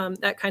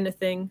 that kind of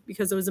thing,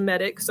 because I was a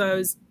medic. So I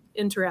was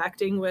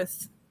interacting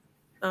with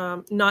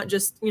not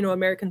just,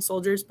 American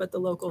soldiers, but the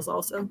locals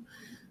also.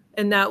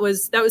 And that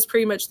was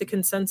pretty much the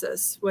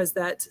consensus, was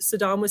that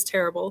Saddam was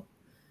terrible.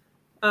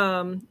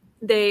 And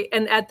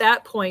at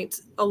that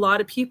point, a lot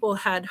of people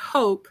had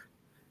hope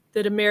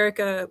that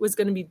America was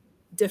going to be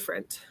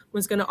different,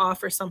 was going to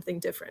offer something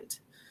different.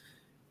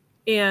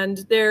 And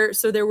there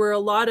were a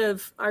lot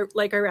of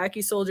like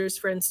Iraqi soldiers,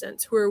 for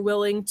instance, who were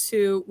willing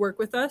to work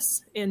with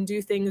us and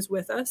do things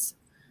with us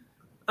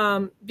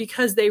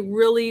because they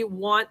really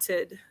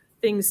wanted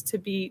things to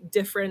be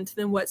different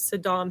than what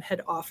Saddam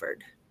had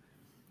offered.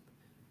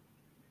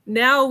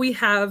 Now we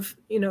have,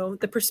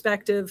 the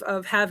perspective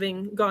of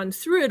having gone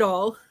through it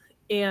all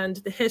and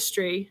the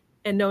history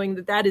and knowing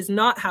that that is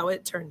not how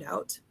it turned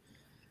out.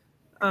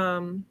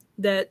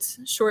 That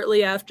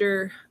shortly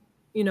after,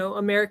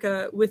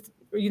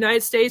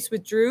 United States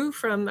withdrew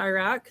from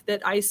Iraq,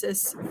 that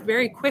ISIS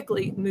very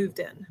quickly moved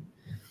in.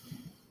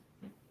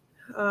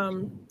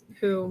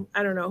 who,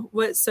 I don't know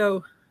what.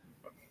 So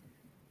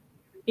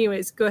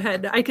anyways, go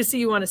ahead. I could see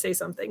you want to say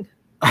something.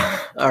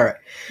 All right.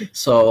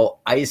 So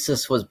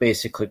ISIS was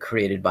basically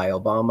created by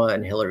Obama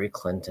and Hillary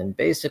Clinton,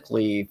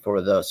 basically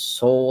for the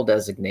sole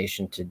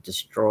designation to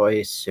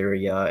destroy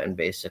Syria and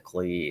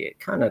basically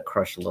kind of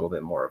crush a little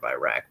bit more of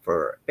Iraq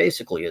for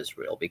basically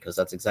Israel, because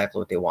that's exactly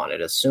what they wanted.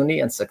 A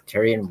Sunni and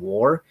sectarian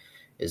war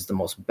is the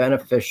most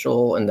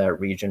beneficial in that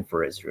region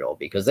for Israel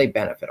because they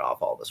benefit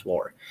off all this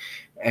war.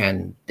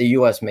 And the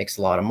U.S. makes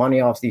a lot of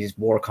money off these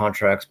war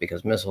contracts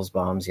because missiles,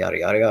 bombs, yada,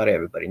 yada, yada.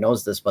 Everybody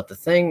knows this. But the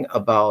thing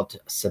about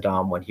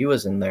Saddam, when he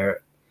was in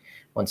there,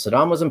 when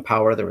Saddam was in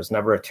power, there was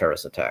never a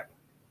terrorist attack.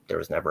 There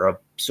was never a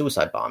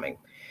suicide bombing.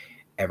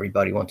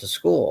 Everybody went to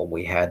school.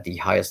 We had the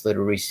highest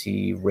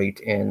literacy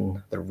rate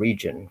in the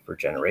region for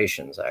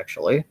generations,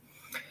 actually.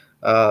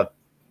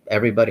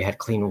 Everybody had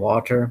clean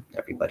water.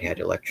 Everybody had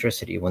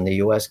electricity. When the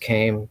U.S.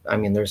 came, I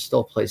mean, there's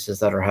still places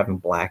that are having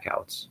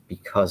blackouts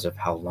because of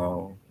how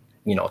long,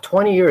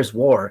 20 years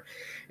war.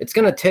 It's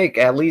going to take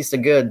at least a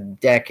good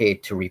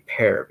decade to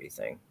repair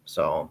everything.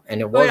 So, and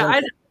it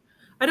wasn't.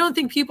 I don't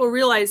think people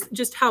realize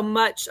just how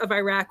much of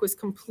Iraq was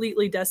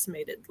completely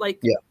decimated,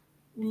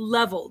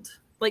 leveled,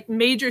 like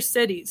major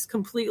cities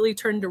completely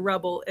turned to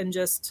rubble and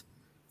just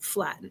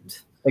flattened.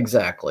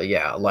 Exactly,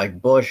 yeah.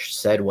 Like Bush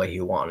said what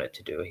he wanted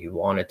to do. He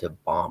wanted to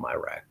bomb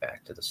Iraq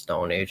back to the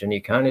Stone Age, and he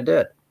kind of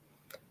did.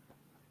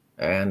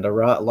 And a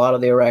lot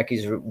of the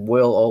Iraqis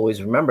will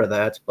always remember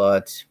that.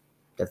 But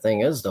the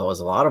thing is, though, is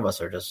a lot of us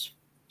are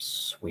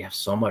we have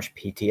so much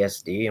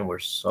PTSD, and we're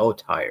so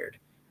tired.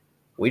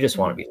 We just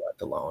want to be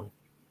left alone.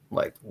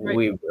 Like, right.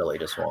 We really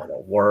just want to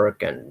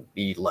work and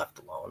be left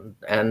alone.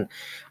 And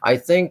I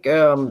think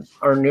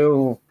our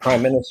new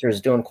prime minister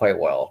is doing quite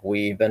well.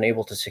 We've been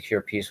able to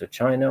secure peace with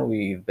China.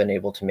 We've been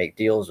able to make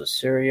deals with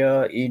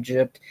Syria,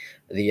 Egypt.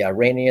 The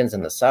Iranians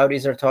and the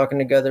Saudis are talking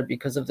together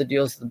because of the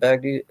deals that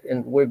Baghdad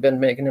and we've been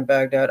making in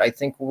Baghdad. I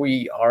think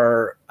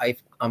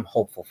I'm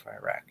hopeful for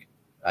Iraq.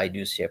 I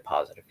do see a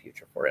positive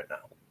future for it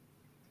now.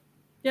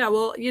 Yeah,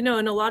 well,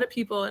 and a lot of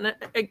people, and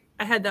I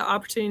had the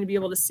opportunity to be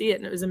able to see it,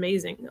 and it was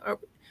amazing.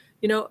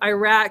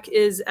 Iraq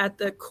is at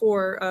the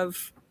core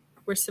of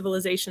where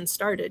civilization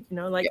started,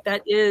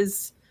 that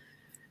is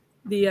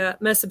the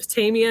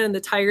Mesopotamia and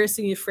the Tigris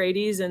and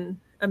Euphrates, and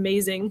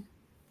amazing.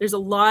 There's a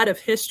lot of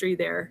history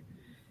there.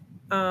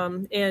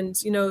 And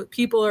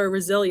people are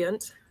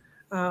resilient,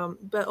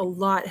 but a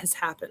lot has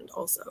happened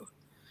also.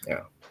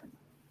 Yeah.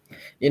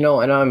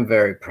 And I'm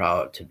very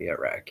proud to be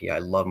Iraqi. I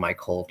love my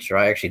culture.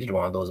 I actually did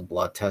one of those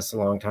blood tests a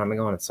long time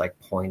ago, and it's like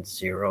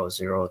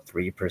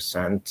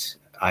 0.003%.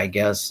 I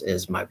guess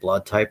is my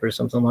blood type or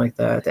something like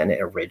that, and it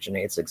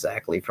originates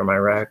exactly from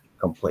Iraq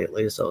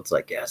completely. So it's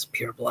like, yes,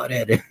 pure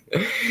blooded.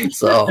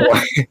 So,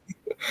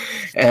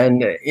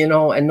 and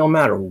and no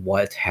matter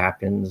what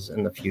happens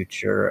in the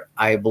future,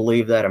 I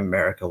believe that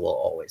America will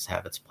always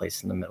have its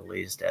place in the Middle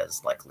East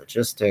as like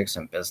logistics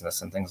and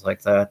business and things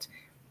like that.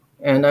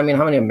 And I mean,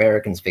 how many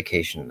Americans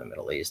vacation in the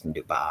Middle East and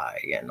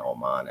Dubai and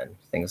Oman and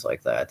things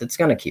like that? It's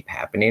going to keep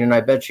happening. And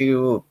I bet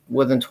you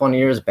within 20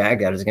 years,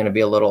 Baghdad is going to be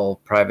a little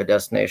private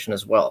destination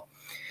as well.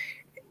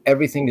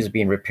 Everything is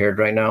being repaired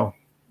right now.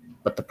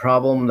 But the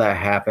problem that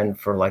happened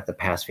for like the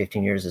past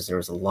 15 years is there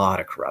was a lot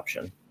of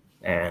corruption.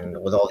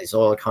 And with all these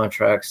oil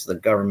contracts, the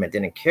government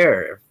didn't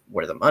care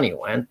where the money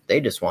went. They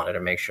just wanted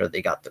to make sure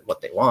they got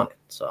what they wanted.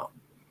 So.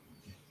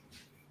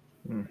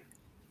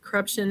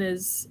 Corruption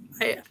is,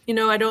 I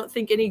don't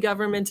think any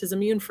government is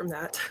immune from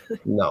that.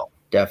 No,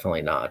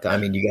 definitely not. I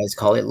mean, you guys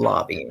call it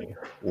lobbying.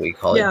 We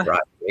call it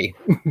bribery.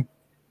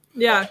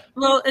 Yeah.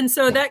 Well, and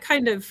so that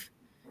kind of,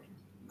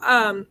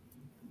 I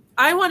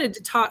wanted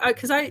to talk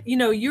because I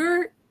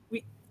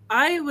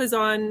was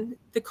on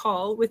the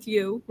call with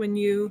you when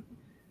you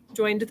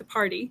joined the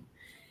party,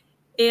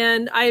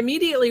 and I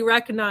immediately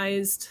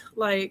recognized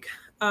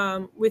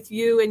with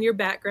you and your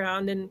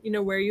background and,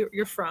 where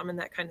you're from and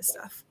that kind of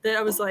stuff, that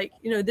I was like,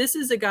 this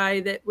is a guy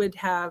that would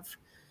have,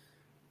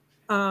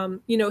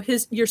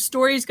 your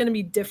story is going to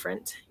be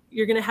different.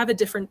 You're going to have a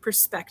different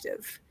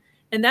perspective,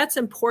 and that's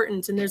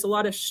important. And there's a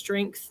lot of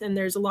strength and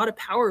there's a lot of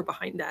power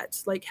behind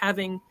that. Like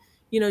having,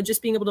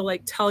 just being able to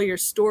tell your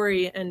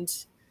story and,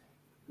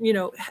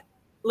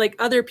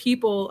 other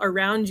people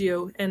around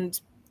you,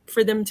 and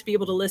for them to be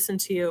able to listen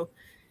to you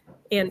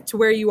and to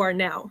where you are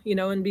now,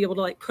 and be able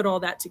to put all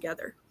that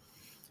together.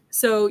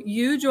 So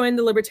you joined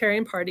the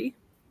Libertarian Party,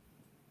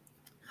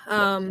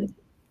 and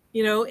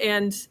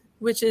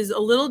which is a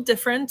little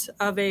different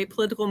of a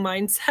political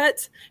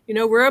mindset.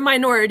 We're a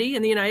minority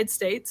in the United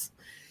States.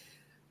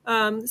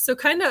 So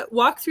kind of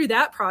walk through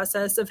that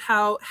process of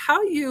how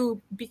you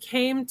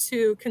became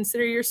to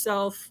consider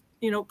yourself,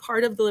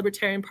 part of the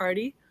Libertarian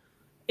Party,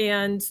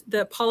 and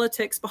the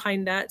politics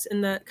behind that,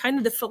 and the kind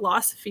of the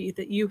philosophy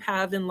that you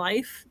have in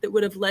life that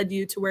would have led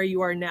you to where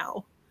you are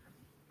now.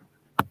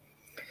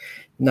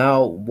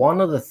 Now, one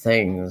of the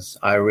things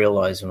I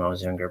realized when I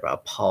was younger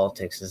about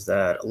politics is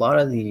that a lot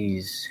of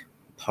these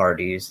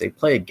parties, they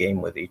play a game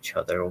with each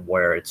other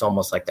where it's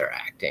almost like they're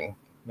acting.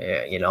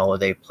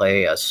 They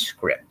play a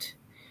script.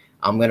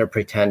 I'm going to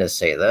pretend to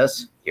say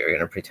this. You're going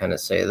to pretend to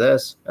say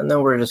this. And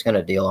then we're just going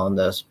to deal on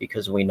this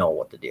because we know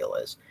what the deal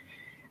is.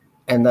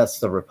 And that's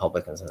the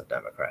Republicans and the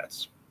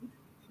Democrats.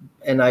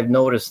 And I've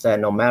noticed that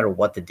no matter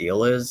what the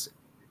deal is,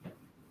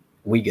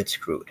 we get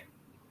screwed.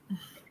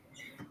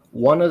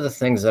 One of the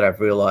things that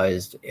I've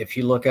realized, if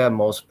you look at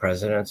most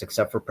presidents,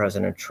 except for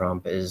President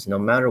Trump, is no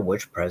matter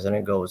which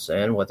president goes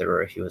in,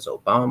 whether he was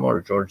Obama or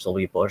George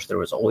W. Bush, there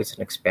was always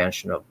an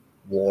expansion of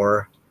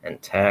war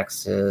and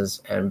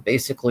taxes and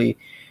basically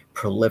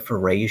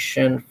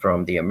proliferation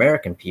from the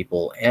American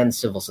people and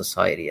civil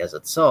society as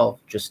itself,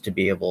 just to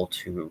be able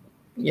to,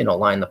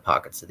 line the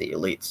pockets of the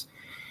elites.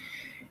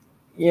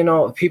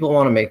 If people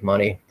want to make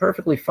money,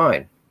 perfectly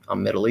fine.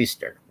 I'm Middle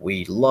Eastern.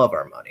 We love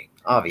our money.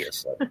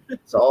 Obviously,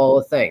 it's all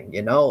a thing,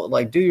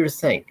 do your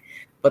thing.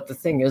 But the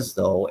thing is,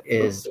 though,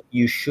 is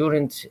you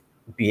shouldn't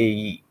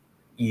be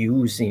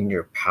using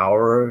your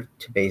power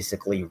to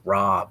basically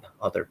rob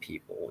other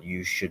people.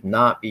 You should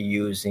not be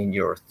using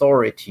your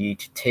authority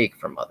to take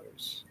from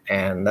others.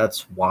 And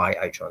that's why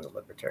I joined the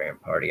Libertarian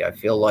Party. I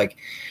feel like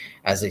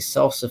as a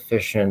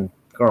self-sufficient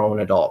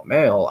grown adult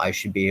male, I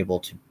should be able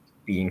to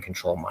be in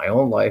control of my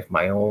own life,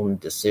 my own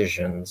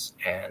decisions,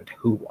 and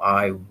who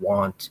I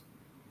want.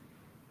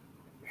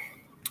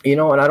 And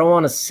I don't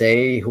want to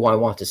say who I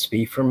want to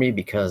speak for me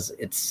because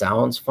it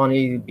sounds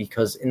funny,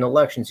 because in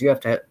elections,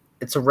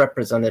 it's a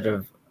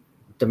representative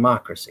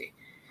democracy.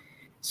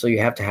 So you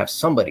have to have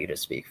somebody to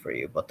speak for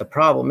you. But the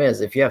problem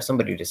is, if you have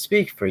somebody to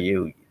speak for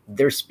you,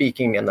 they're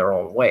speaking in their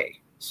own way.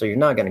 So you're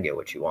not going to get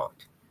what you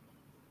want,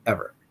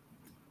 ever.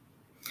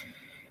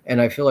 And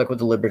I feel like with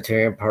the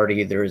Libertarian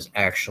Party, there's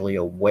actually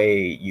a way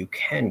you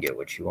can get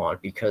what you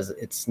want, because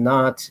it's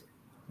not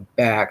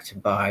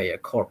backed by a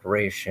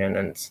corporation,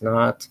 and it's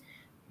not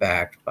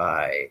backed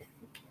by,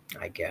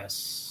 I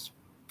guess,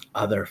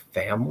 other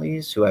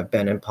families who have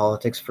been in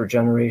politics for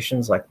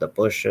generations, like the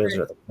Bushes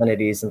or the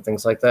Kennedys and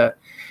things like that.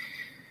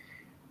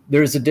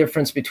 There's a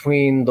difference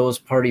between those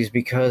parties,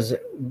 because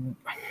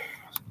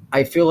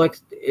I feel like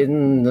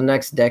in the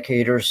next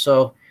decade or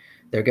so,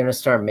 they're going to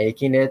start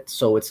making it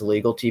so it's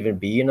illegal to even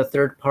be in a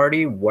third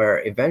party,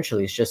 where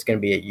eventually it's just going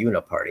to be a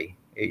uniparty.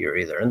 You're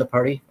either in the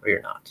party or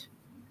you're not.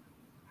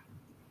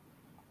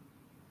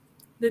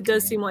 It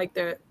does seem like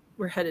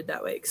we're headed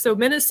that way. So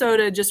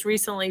Minnesota just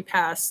recently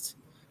passed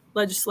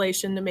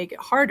legislation to make it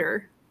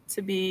harder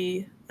to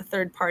be a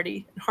third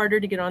party, harder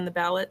to get on the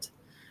ballot,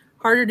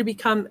 harder to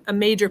become a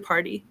major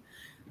party.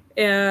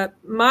 I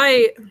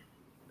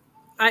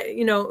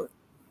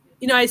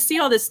see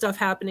all this stuff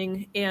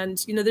happening, and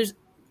there's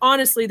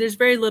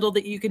very little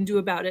that you can do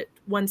about it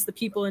once the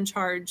people in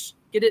charge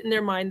get it in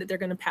their mind that they're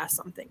going to pass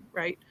something,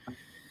 right?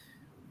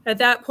 At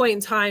that point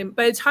in time,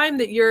 by the time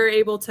that you're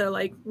able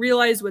to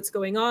realize what's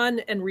going on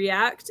and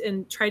react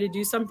and try to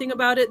do something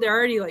about it, they're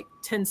already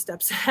 10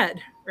 steps ahead,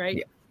 right?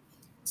 Yeah.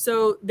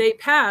 So they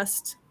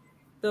passed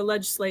the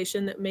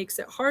legislation that makes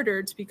it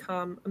harder to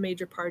become a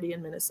major party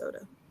in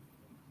Minnesota.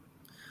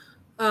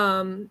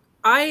 But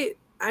I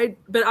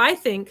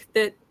think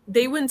that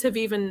they wouldn't have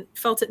even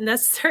felt it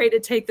necessary to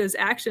take those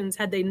actions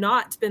had they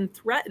not been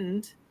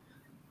threatened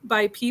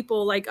by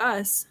people like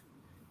us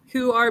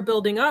who are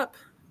building up,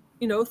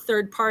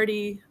 third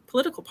party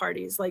political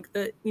parties like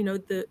the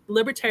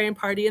Libertarian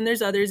Party, and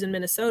there's others in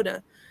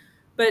Minnesota.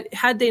 But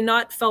had they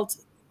not felt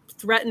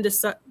threatened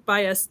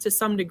by us to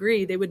some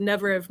degree, they would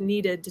never have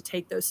needed to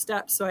take those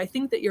steps. So I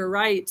think that you're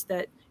right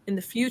that in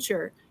the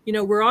future,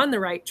 we're on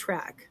the right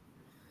track.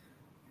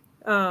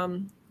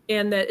 And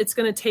that it's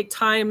going to take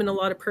time and a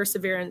lot of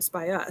perseverance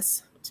by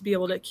us to be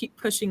able to keep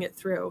pushing it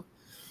through.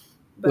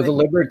 But with the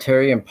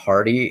Libertarian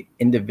Party,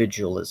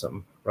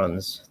 individualism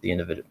runs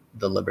the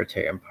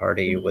Libertarian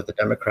Party. Mm-hmm. With the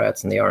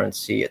Democrats and the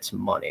RNC, it's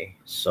money.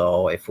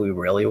 So if we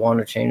really want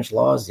to change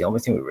laws, the only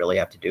thing we really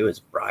have to do is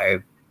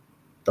bribe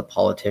the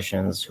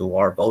politicians who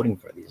are voting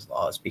for these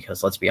laws,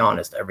 because let's be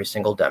honest, every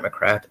single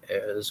Democrat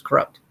is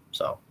corrupt.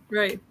 So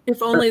right.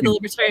 If only the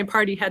Libertarian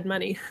Party had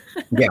money.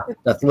 Yeah,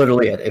 that's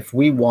literally it. If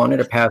we wanted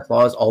to pass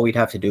laws, all we'd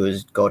have to do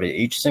is go to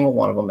each single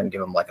one of them and give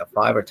them a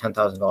 $5,000 or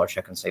 $10,000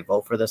 check and say,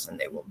 vote for this, and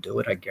they will do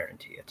it. I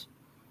guarantee it.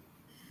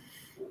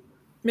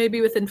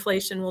 Maybe with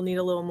inflation, we'll need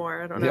a little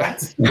more. I don't know. Yeah.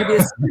 Maybe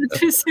it's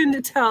too soon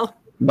to tell.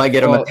 Might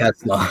get them a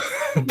Tesla.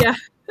 Yeah.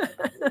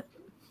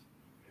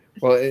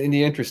 Well, and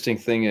the interesting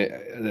thing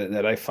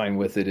that I find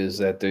with it is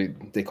that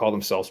they call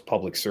themselves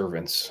public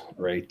servants,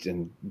 right?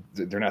 And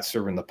they're not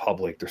serving the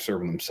public, they're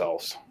serving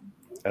themselves.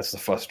 That's the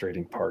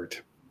frustrating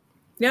part.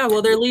 Yeah,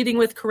 well, they're leading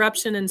with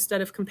corruption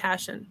instead of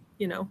compassion.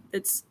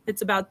 It's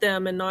about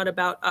them and not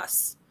about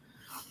us.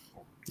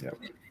 Yeah.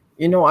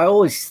 I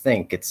always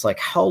think it's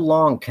how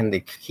long can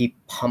they keep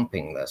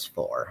pumping this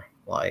for?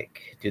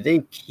 Do they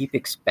keep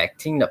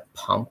expecting to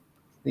pump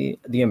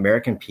the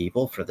American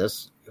people for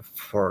this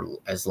for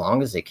as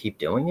long as they keep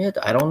doing it?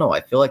 I don't know.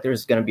 I feel like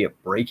there's going to be a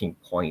breaking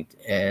point,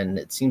 and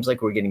it seems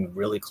like we're getting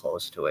really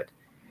close to it,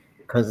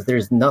 because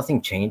there's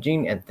nothing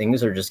changing and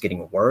things are just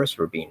getting worse.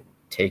 We're being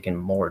taken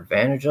more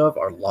advantage of.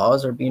 Our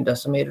laws are being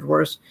decimated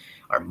worse.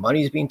 Our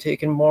money's being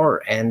taken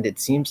more. And it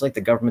seems like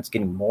the government's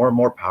getting more and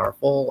more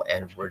powerful.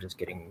 And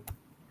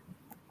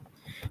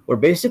we're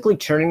basically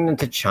turning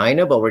into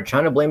China, but we're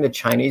trying to blame the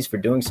Chinese for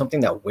doing something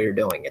that we're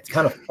doing. It's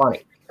kind of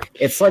funny.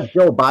 It's like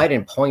Joe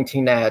Biden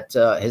pointing at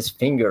his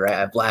finger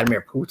at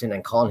Vladimir Putin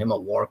and calling him a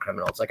war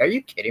criminal. It's like, are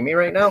you kidding me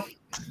right now?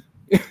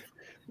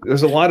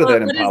 There's a lot of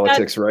that in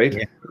politics,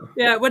 right?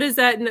 Yeah. What is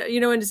that?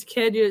 When as a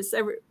kid, you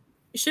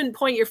shouldn't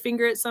point your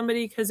finger at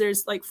somebody because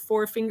there's like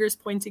 4 fingers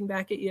pointing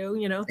back at you,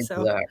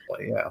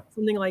 Exactly, yeah.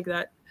 Something like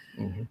that.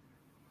 Mm-hmm.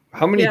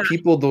 How many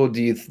people, though,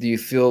 do you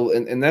feel,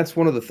 and that's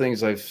one of the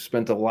things I've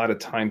spent a lot of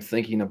time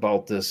thinking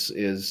about this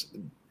is,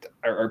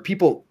 are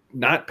people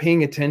not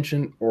paying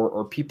attention, or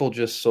are people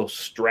just so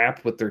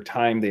strapped with their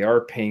time they are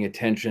paying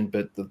attention,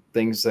 but the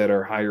things that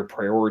are higher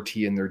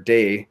priority in their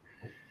day,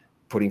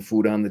 putting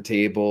food on the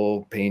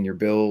table, paying your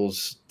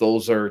bills,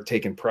 those are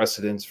taking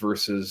precedence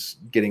versus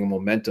getting a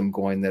momentum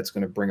going that's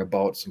going to bring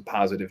about some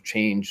positive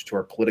change to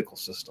our political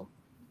system?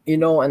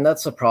 And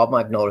that's the problem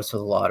I've noticed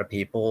with a lot of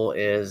people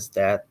is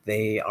that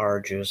they are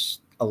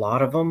just, a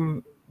lot of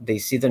them, they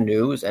see the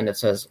news and it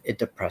says, it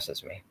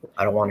depresses me.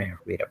 I don't want to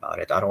read about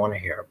it. I don't want to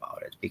hear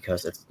about it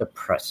because it's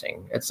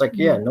depressing. It's like,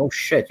 yeah, no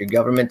shit. Your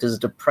government is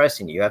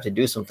depressing. You have to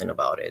do something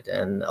about it.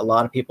 And a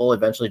lot of people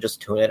eventually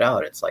just tune it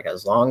out. It's like,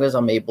 as long as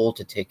I'm able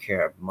to take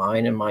care of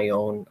mine and my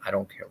own, I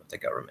don't care what the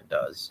government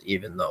does,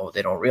 even though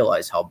they don't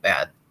realize how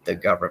bad the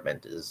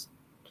government is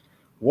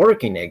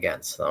working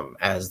against them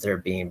as they're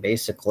being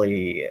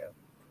basically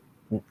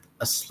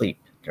asleep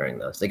during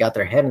this. They got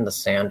their head in the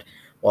sand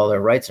while their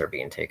rights are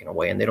being taken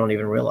away, and they don't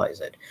even realize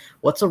it.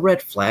 What's a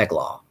red flag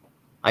law?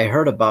 I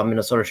heard about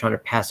Minnesota trying to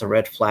pass a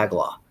red flag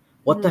law.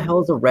 What the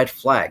hell is a red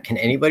flag? Can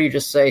anybody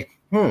just say,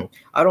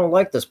 I don't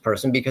like this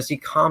person because he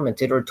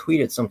commented or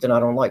tweeted something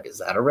I don't like? Is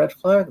that a red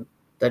flag?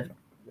 That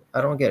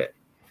I don't get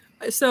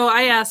it. So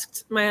I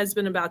asked my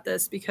husband about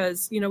this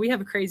because, we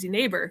have a crazy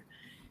neighbor.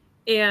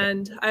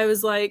 And I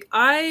was like,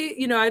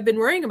 I've been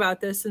worrying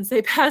about this since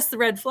they passed the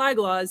red flag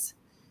laws.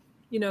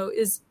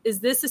 Is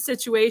this a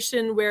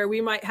situation where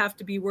we might have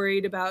to be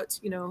worried about,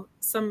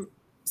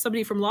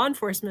 somebody from law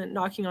enforcement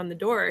knocking on the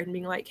door and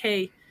being like,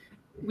 hey,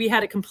 we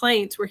had a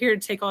complaint. We're here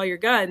to take all your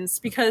guns,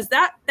 because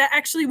that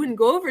actually wouldn't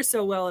go over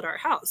so well at our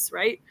house.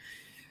 Right.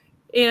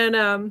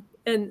 And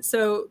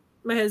so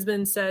my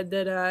husband said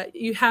that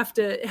it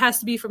has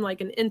to be from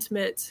like an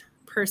intimate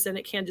person.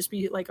 It can't just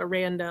be like a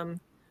random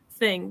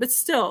thing, but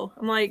still,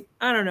 I'm like,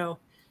 I don't know,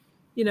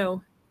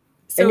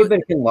 so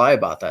anybody can lie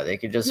about that. They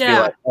could just be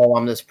like, oh,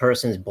 I'm this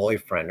person's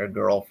boyfriend or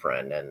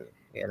girlfriend. And,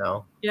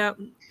 Yeah,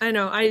 I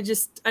know. I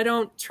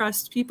don't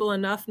trust people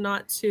enough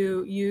not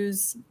to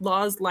use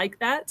laws like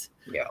that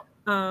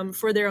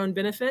for their own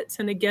benefit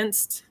and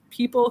against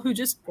people who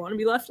just want to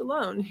be left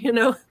alone,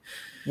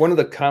 One of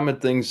the common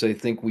things I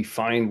think we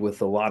find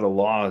with a lot of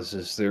laws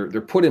is they're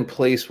put in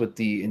place with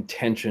the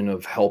intention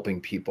of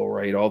helping people,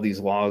 right? All these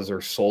laws are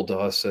sold to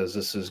us as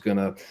this is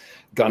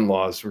gun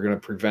laws. We're going to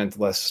prevent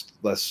less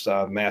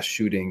mass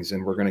shootings,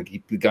 and we're going to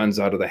keep the guns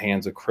out of the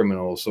hands of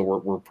criminals. So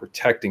we're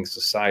protecting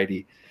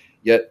society.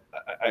 Yet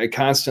I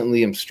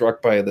constantly am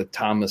struck by the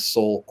Thomas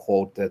Sowell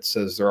quote that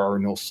says there are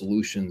no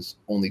solutions,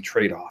 only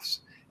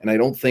trade-offs. And I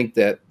don't think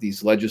that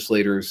these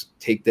legislators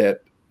take the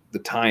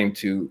time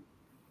to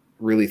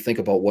really think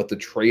about what the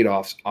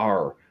trade-offs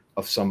are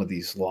of some of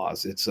these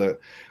laws. It's a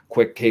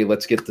quick, hey,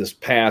 let's get this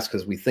passed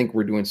because we think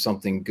we're doing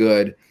something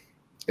good.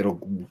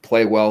 It'll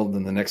play well.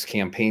 Then the next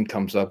campaign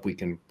comes up. We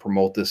can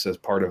promote this as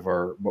part of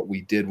what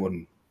we did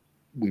when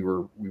we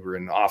were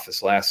in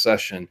office last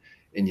session,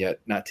 and yet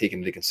not taking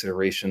into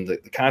consideration the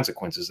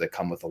consequences that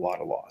come with a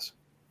lot of laws.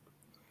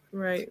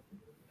 Right.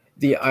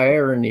 The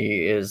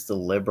irony is the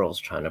liberals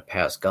trying to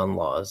pass gun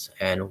laws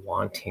and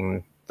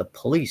wanting the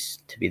police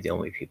to be the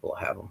only people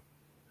who have them.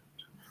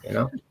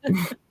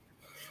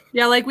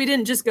 Yeah, like we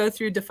didn't just go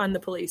through defund the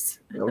police.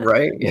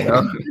 Right,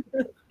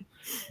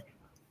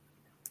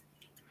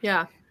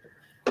 Yeah.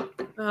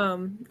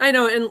 I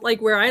know, and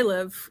like where I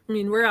live,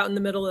 we're out in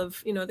the middle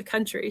of, the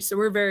country, so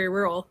we're very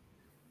rural.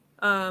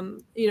 By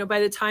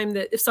the time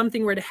that if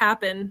something were to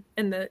happen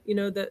and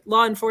the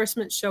law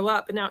enforcement show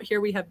up, and out here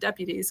we have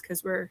deputies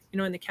because we're,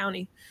 in the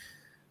county.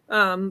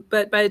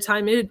 But by the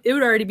time it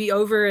would already be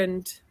over,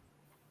 and,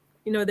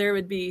 there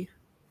would be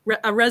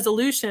a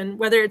resolution,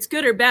 whether it's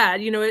good or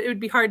bad, it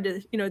would be hard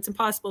to, it's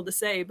impossible to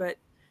say, but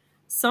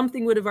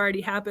something would have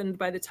already happened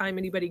by the time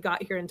anybody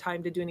got here in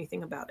time to do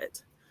anything about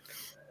it.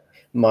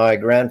 My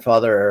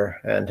grandfather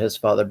and his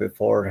father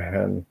before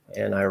him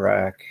in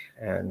Iraq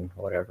and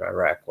whatever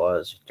Iraq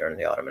was during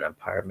the Ottoman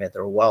Empire made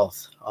their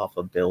wealth off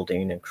of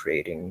building and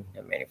creating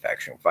and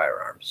manufacturing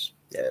firearms.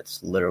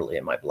 It's literally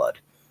in my blood.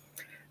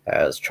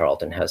 As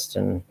Charlton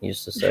Heston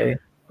used to say,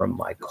 from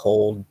my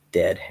cold,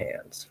 dead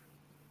hands.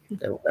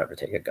 They will never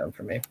take a gun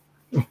from me.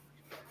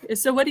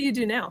 So what do you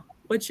do now?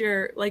 What's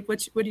your, what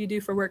do you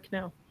do for work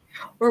now?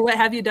 Or what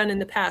have you done in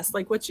the past?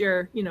 Like, what's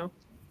your,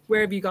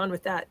 where have you gone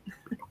with that?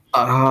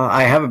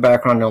 I have a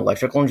background in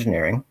electrical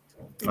engineering.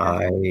 Yeah.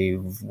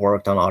 I've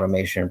worked on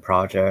automation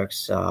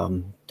projects,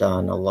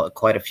 done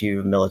quite a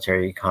few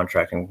military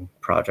contracting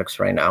projects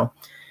right now.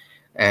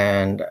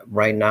 And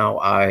right now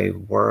I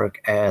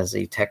work as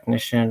a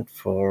technician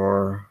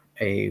for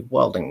a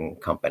welding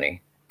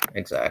company.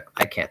 Exact.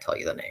 I can't tell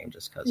you the name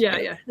just because.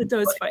 Yeah. No,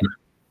 it's fine.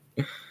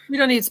 We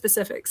don't need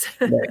specifics.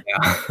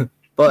 Yeah.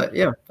 But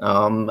yeah,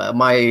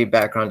 my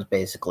background is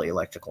basically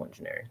electrical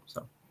engineering.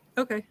 So.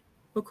 Okay.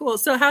 Well, cool.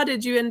 So how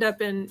did you end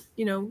up in,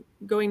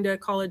 going to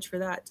college for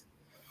that?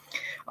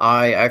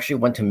 I actually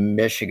went to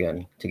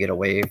Michigan to get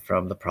away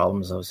from the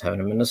problems I was having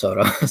in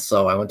Minnesota.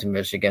 So I went to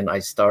Michigan. I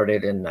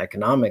started in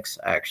economics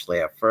actually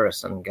at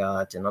first and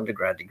got an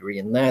undergrad degree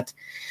in that.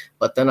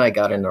 But then I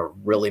got in a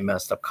really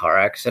messed up car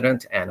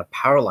accident and a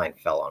power line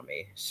fell on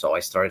me. So I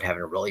started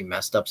having really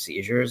messed up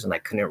seizures and I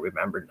couldn't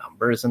remember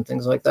numbers and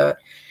things like that.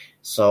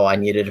 So I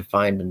needed to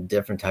find a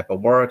different type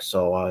of work.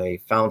 So I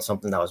found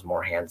something that was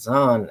more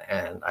hands-on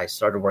and I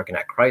started working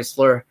at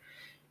Chrysler.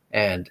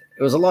 And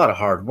it was a lot of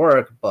hard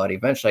work, but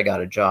eventually I got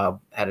a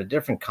job at a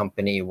different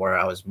company where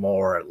I was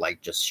more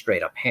like just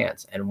straight up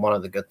hands. And one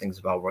of the good things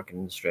about working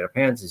in straight up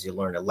hands is you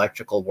learn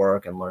electrical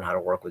work and learn how to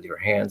work with your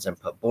hands and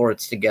put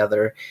boards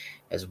together,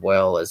 as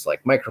well as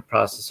like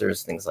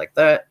microprocessors, things like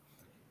that.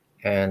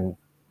 And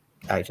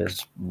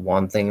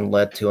one thing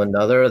led to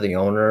another. The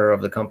owner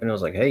of the company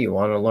was like, "Hey, you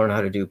want to learn how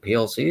to do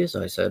PLCs?"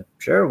 I said,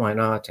 "Sure, why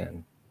not?"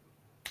 And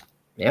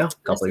yeah,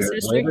 a couple of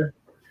years later,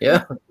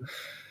 yeah.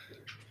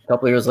 A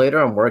couple of years later,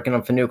 I'm working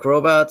on Fanuc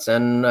robots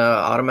and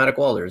automatic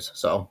welders.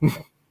 So,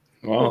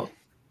 wow.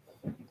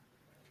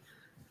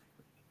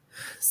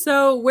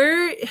 So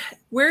where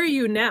are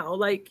you now?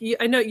 Like,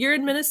 I know you're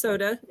in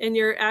Minnesota and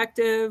you're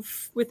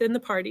active within the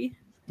party.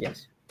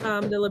 Yes.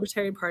 The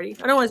Libertarian Party.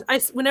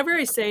 Whenever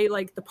I say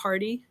like the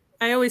party,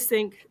 I always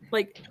think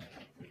like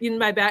in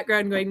my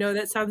background going, no,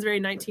 that sounds very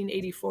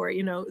 1984.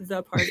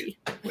 The party.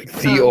 Like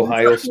the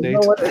Ohio State. You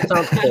know what? It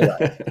sounds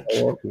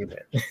cool.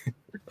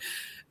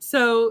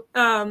 So,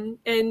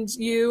 and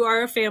you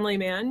are a family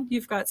man.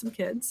 You've got some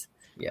kids.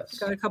 Yes.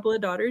 You've got a couple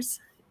of daughters.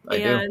 I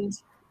do.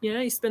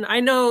 I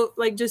know,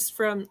 like, just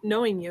from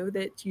knowing you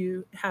that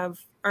you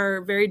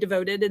are very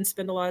devoted and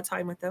spend a lot of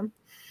time with them.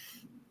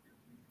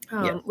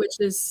 Which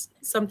is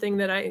something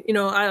that I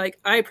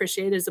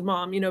appreciate as a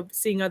mom,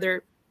 seeing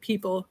other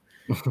people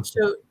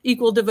show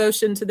equal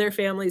devotion to their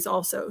families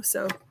also.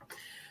 So,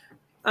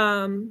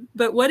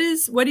 but what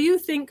do you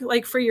think,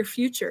 like, for your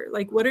future?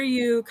 Like, what are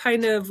you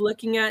kind of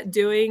looking at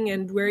doing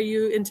and where are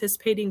you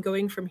anticipating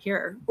going from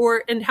here?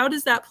 And how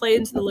does that play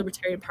into the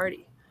Libertarian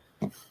Party?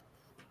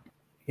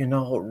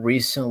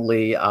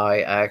 Recently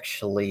I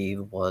actually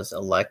was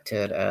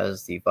elected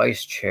as the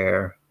vice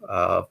chair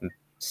of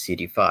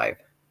CD5.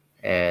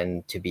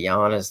 And to be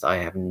honest, I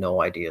have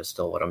no idea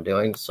still what I'm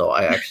doing. So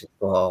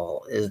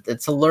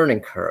it's a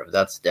learning curve.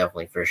 That's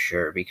definitely for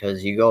sure,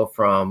 because you go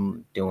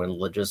from doing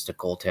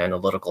logistical to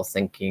analytical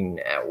thinking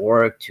at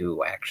work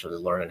to actually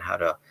learning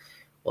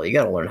you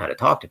got to learn how to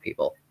talk to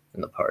people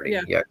in the party.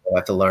 Yeah. You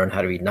have to learn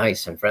how to be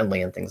nice and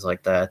friendly and things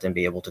like that and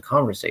be able to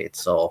conversate.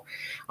 So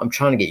I'm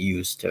trying to get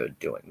used to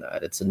doing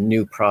that. It's a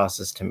new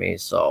process to me.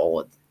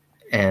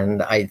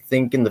 And I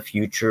think in the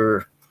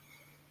future,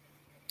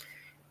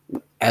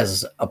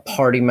 as a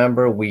party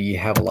member, we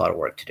have a lot of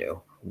work to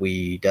do.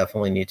 We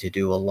definitely need to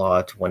do a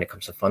lot when it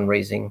comes to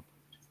fundraising,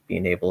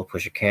 being able to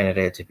push a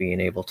candidate, to being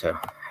able to,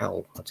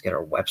 let's get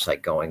our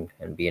website going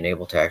and being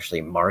able to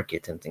actually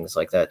market and things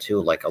like that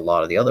too, like a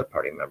lot of the other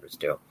party members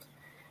do.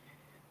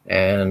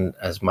 And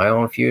as my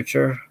own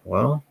future,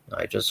 well,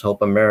 I just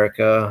hope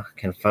America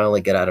can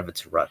finally get out of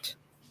its rut.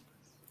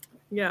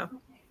 Yeah.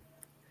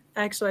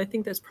 Actually, I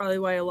think that's probably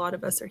why a lot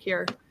of us are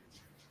here.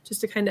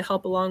 Just to kind of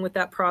help along with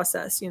that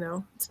process,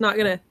 it's not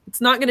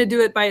gonna do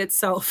it by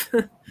itself.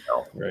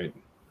 No, right?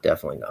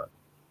 Definitely not.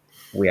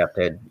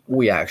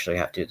 We actually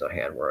have to do the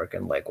handwork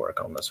and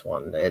legwork on this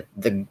one.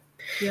 The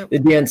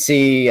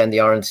DNC and the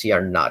RNC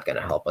are not going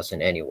to help us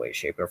in any way,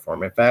 shape, or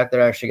form. In fact,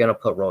 they're actually going to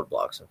put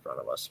roadblocks in front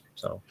of us.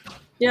 So,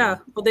 yeah,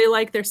 well, they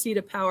like their seat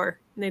of power,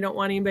 and they don't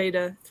want anybody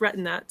to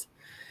threaten that.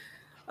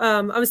 I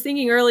was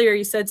thinking earlier,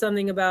 you said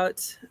something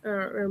about, I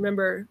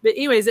remember, but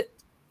anyways,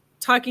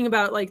 talking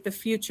about like the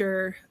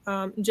future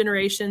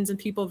generations and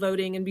people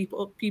voting and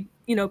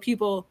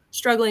people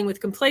struggling with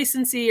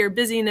complacency or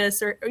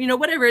busyness or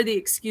whatever the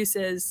excuse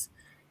is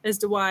as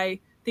to why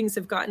things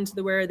have gotten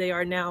to where they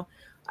are now.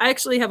 I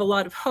actually have a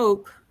lot of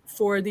hope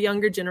for the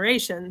younger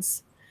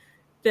generations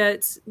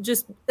that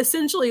just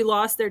essentially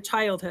lost their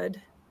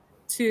childhood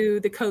to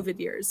the COVID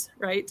years,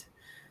 right?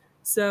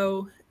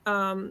 So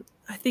I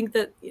think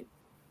that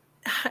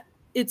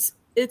it's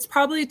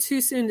probably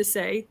too soon to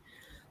say.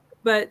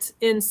 But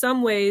in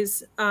some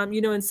ways,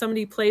 and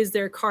somebody plays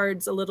their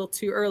cards a little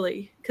too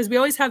early, because we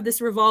always have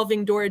this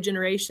revolving door of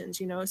generations,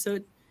 so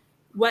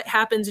what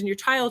happens in your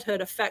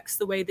childhood affects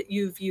the way that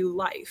you view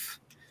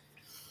life.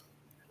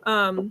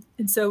 And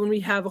so when we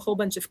have a whole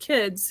bunch of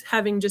kids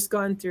having just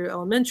gone through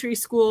elementary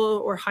school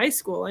or high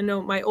school, I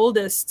know my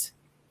oldest,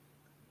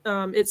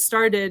 it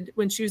started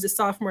when she was a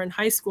sophomore in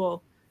high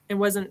school, and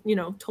wasn't,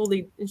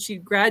 totally, and she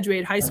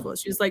graduated high school.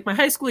 She was like, my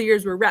high school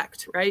years were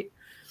wrecked, right?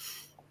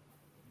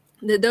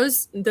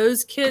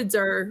 Those kids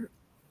are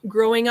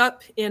growing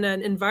up in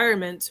an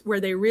environment where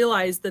they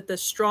realize that the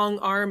strong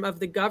arm of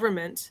the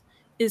government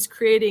is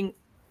creating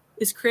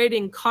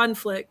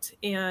conflict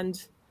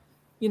and,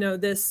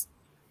 this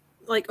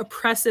like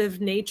oppressive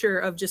nature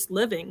of just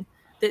living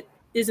that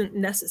isn't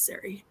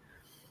necessary.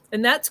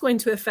 And that's going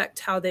to affect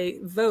how they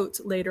vote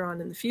later on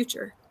in the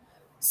future.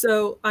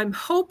 So I'm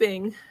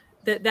hoping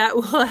that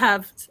will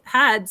have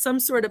had some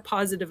sort of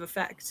positive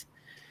effect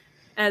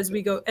as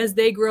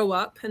they grow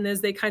up, and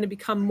as they kind of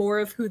become more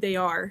of who they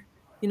are.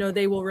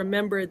 They will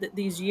remember that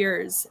these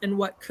years and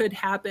what could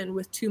happen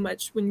with too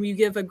much, when you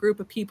give a group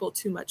of people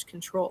too much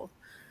control.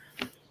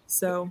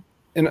 So.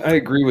 And I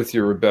agree with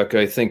you, Rebecca.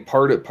 I think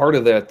part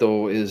of that,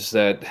 though, is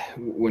that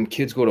when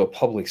kids go to a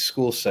public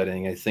school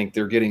setting, I think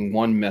they're getting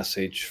one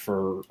message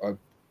for a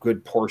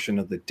good portion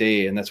of the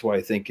day. And that's why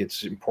I think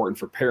it's important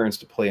for parents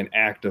to play an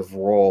active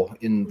role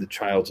in the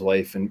child's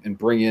life and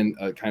bring in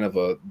a kind of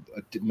a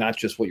not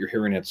just what you're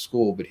hearing at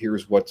school, but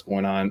here's what's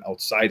going on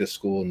outside of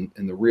school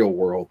in the real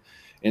world,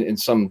 and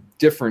some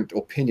different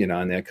opinion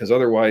on that. Because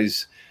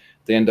otherwise,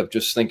 they end up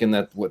just thinking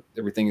that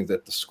everything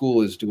that the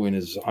school is doing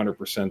is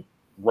 100%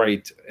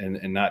 right,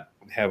 and not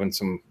having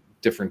some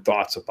different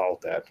thoughts about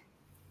that.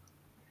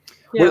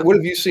 Yeah. What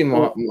have you seen,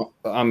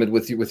 Ahmed,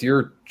 with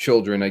your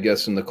children, I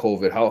guess, in the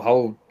COVID?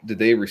 How did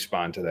they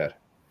respond to that?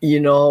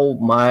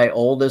 My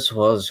oldest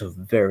was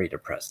very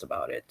depressed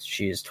about it.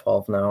 She is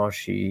 12 now.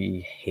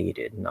 She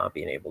hated not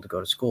being able to go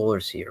to school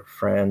or see her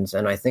friends,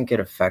 and I think it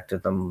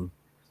affected them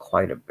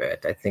quite a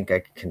bit. I think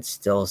I can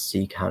still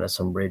see kind of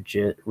some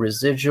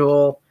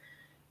residual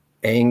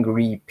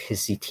angry,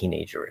 pissy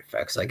teenager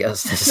effects, I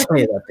guess, to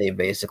say that they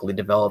basically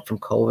developed from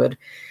COVID.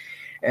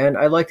 And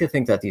I like to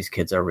think that these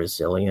kids are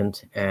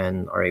resilient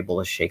and are able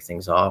to shake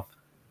things off.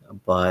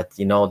 But,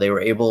 they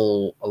were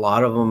able, a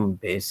lot of them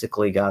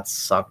basically got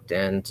sucked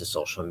into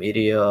social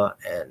media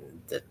and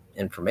the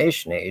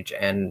information age.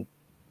 And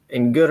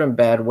in good and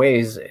bad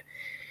ways,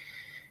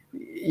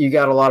 you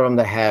got a lot of them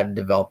that had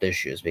developed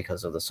issues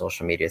because of the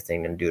social media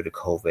thing and due to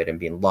COVID and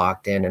being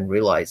locked in and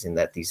realizing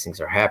that these things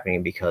are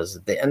happening because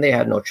they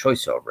had no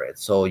choice over it.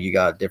 So you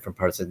got different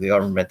parts of the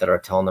government that are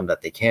telling them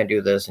that they can't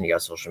do this, and you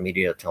got social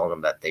media telling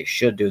them that they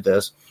should do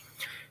this.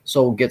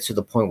 So it gets to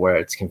the point where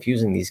it's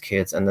confusing these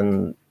kids. And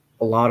then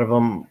a lot of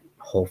them,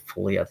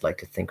 hopefully, I'd like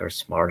to think, are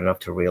smart enough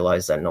to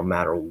realize that no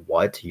matter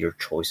what, your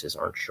choices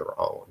aren't your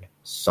own.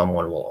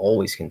 Someone will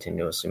always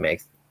continuously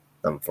make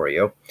them for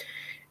you.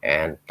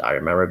 And I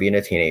remember being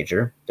a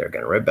teenager, they're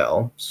going to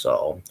rebel.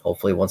 So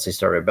hopefully once they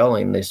start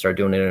rebelling, they start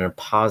doing it in a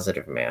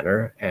positive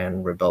manner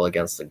and rebel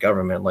against the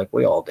government like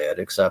we all did,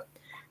 except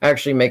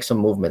actually make some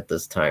movement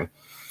this time.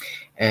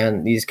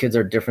 And these kids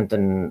are different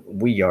than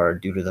we are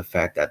due to the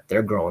fact that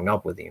they're growing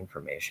up with the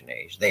information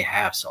age. They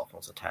have cell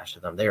phones attached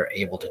to them. They're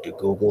able to do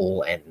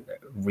Google and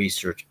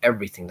research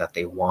everything that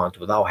they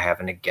want without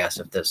having to guess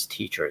if this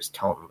teacher is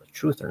telling them the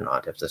truth or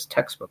not, if this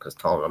textbook is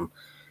telling them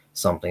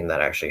something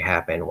that actually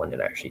happened when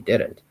it actually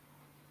didn't.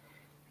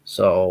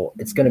 So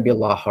it's going to be a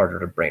lot harder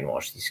to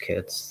brainwash these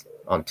kids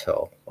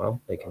until,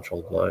 they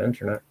control the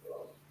internet.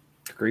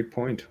 Great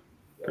point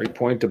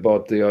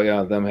about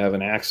them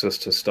having access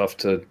to stuff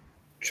to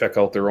check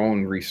out their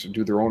own research,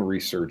 do their own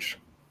research.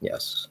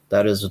 Yes,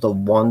 that is the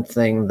one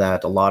thing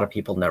that a lot of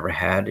people never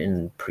had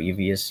in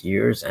previous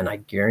years. And I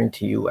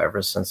guarantee you,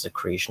 ever since the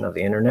creation of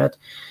the internet,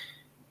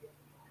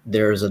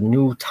 there's a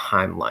new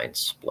timeline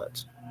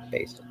split,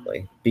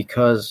 basically.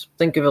 Because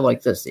think of it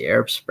like this: the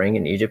Arab Spring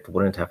in Egypt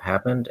wouldn't have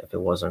happened if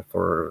it wasn't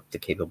for the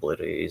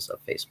capabilities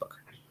of Facebook.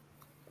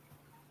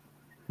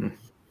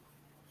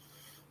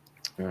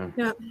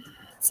 Yeah,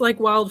 it's like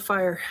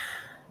wildfire.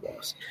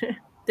 Yes.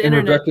 The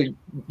internet. Rebecca,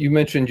 you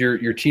mentioned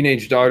your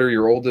teenage daughter,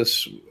 your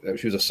oldest,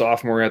 she was a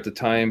sophomore at the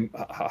time.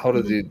 How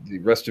did the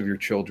rest of your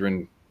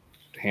children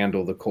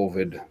handle the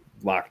COVID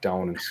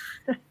lockdown?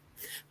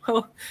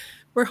 Well,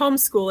 we're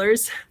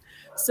homeschoolers,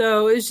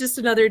 so it's just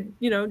another,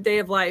 day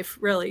of life,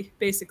 really,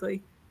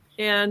 basically.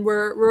 And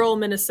we're rural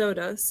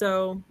Minnesota,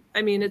 so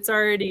I mean,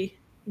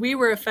 we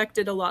were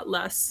affected a lot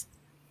less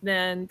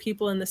than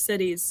people in the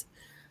cities.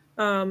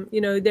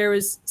 There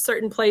was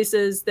certain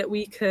places that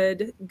we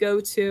could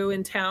go to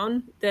in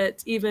town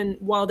that even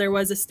while there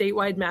was a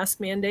statewide mask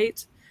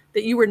mandate,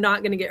 that you were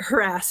not going to get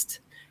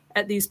harassed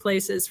at these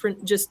places for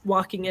just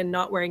walking in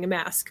not wearing a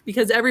mask,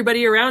 because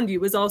everybody around you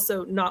was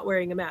also not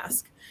wearing a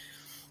mask.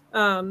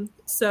 And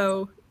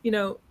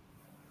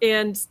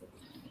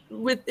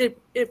with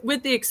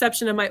the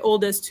exception of my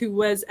oldest, who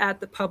was at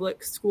the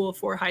public school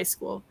for high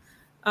school.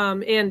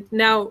 And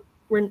now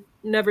we're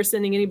never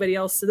sending anybody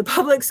else to the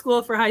public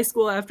school for high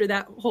school after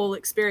that whole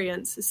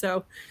experience.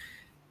 So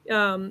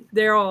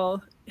they're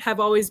all have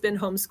always been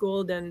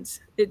homeschooled, and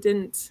it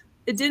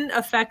didn't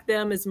affect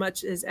them as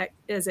much as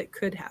it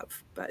could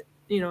have. But,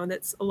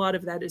 that's a lot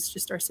of that is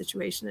just our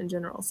situation in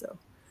general. So.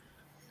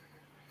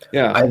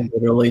 Yeah. I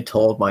literally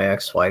told my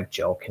ex-wife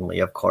jokingly,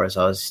 of course,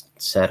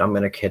 said I'm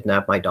going to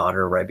kidnap my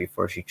daughter right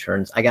before she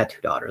turns. I got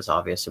 2 daughters,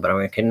 obviously, but I'm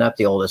going to kidnap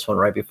the oldest one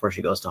right before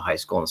she goes to high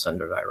school and send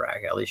her to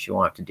Iraq. At least she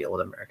won't have to deal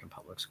with American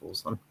public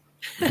schools then.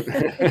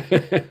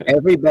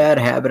 Every bad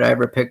habit I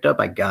ever picked up,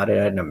 I got it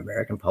at an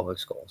American public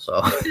school. So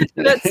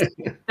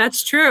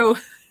that's true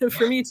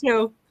for me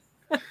too.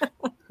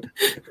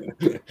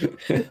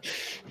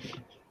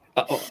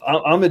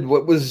 Ahmed,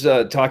 what was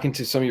talking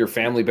to some of your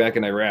family back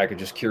in Iraq? I'm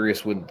just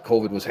curious, when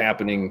COVID was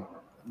happening,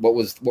 what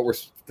were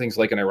things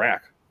like in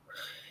Iraq?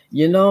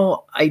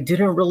 I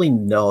didn't really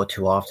know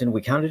too often.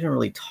 We kind of didn't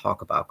really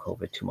talk about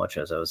COVID too much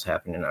as it was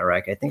happening in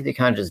Iraq. I think they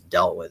kind of just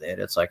dealt with it.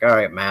 It's like, all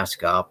right,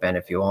 mask up, and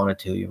if you wanted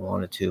to, you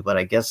wanted to. But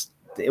I guess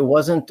it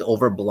wasn't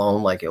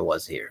overblown like it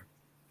was here.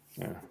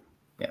 Yeah.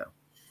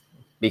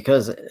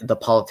 Because the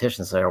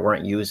politicians there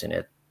weren't using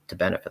it to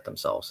benefit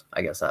themselves.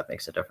 I guess that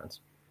makes a difference.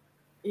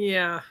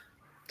 Yeah.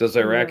 Does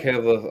Iraq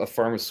have a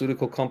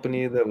pharmaceutical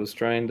company that was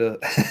trying to?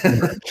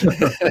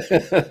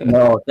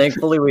 No,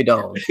 thankfully we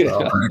don't.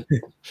 So.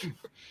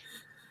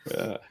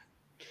 Yeah.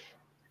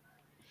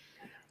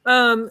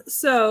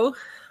 So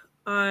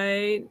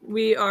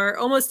we are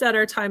almost at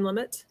our time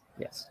limit.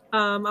 Yes.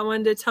 I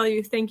wanted to tell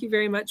you, thank you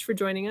very much for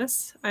joining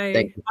us.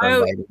 Thank you for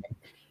inviting me.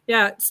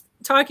 Yeah,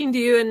 talking to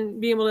you and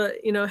being able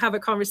to, have a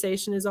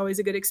conversation is always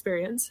a good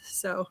experience.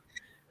 So,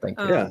 thank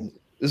you. Yeah,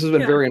 this has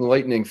been very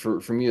enlightening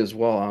for me as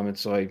well, Ahmed.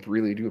 So I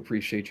really do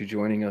appreciate you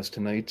joining us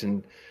tonight,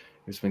 and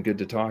it's been good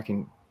to talk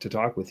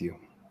with you.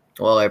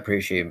 Well, I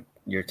appreciate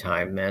your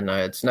time, man.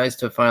 It's nice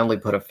to finally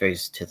put a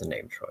face to the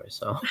name Troy.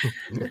 So,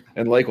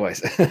 and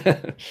likewise.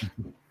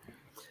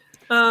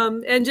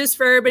 And just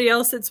for everybody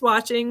else that's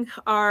watching,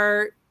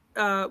 our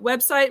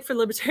website for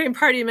Libertarian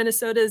Party of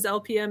Minnesota is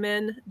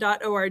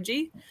lpmn.org.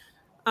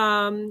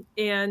 And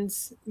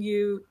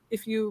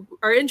if you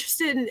are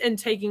interested in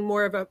taking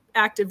more of an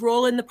active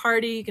role in the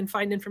party, you can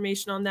find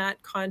information on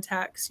that,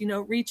 contacts,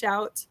 reach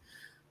out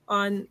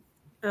on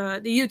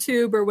the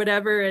YouTube or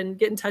whatever and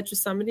get in touch with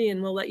somebody,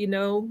 and we'll let you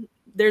know.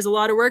 There's a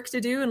lot of work to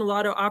do and a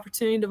lot of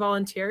opportunity to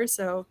volunteer.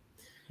 So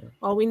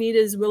all we need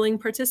is willing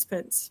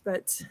participants.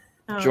 But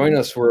join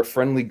us. We're a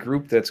friendly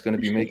group that's going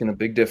to be making a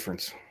big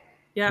difference.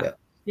 Yeah.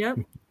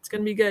 It's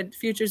going to be good.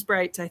 Future's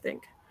bright, I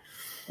think.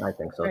 I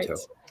think so too.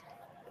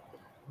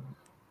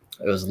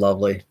 It was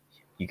lovely.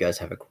 You guys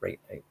have a great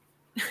night.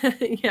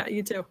 Yeah,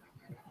 you too.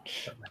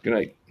 Good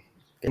night.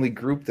 Friendly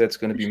group that's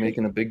going to be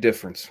making a big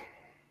difference.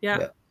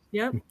 Yeah.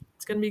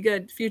 It's going to be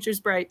good. Future's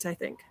bright, I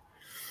think.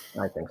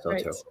 I think so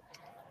too.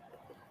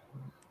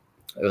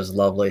 It was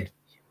lovely.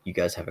 You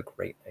guys have a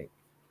great night.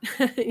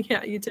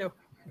 Yeah, you too.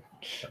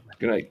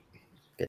 Good night.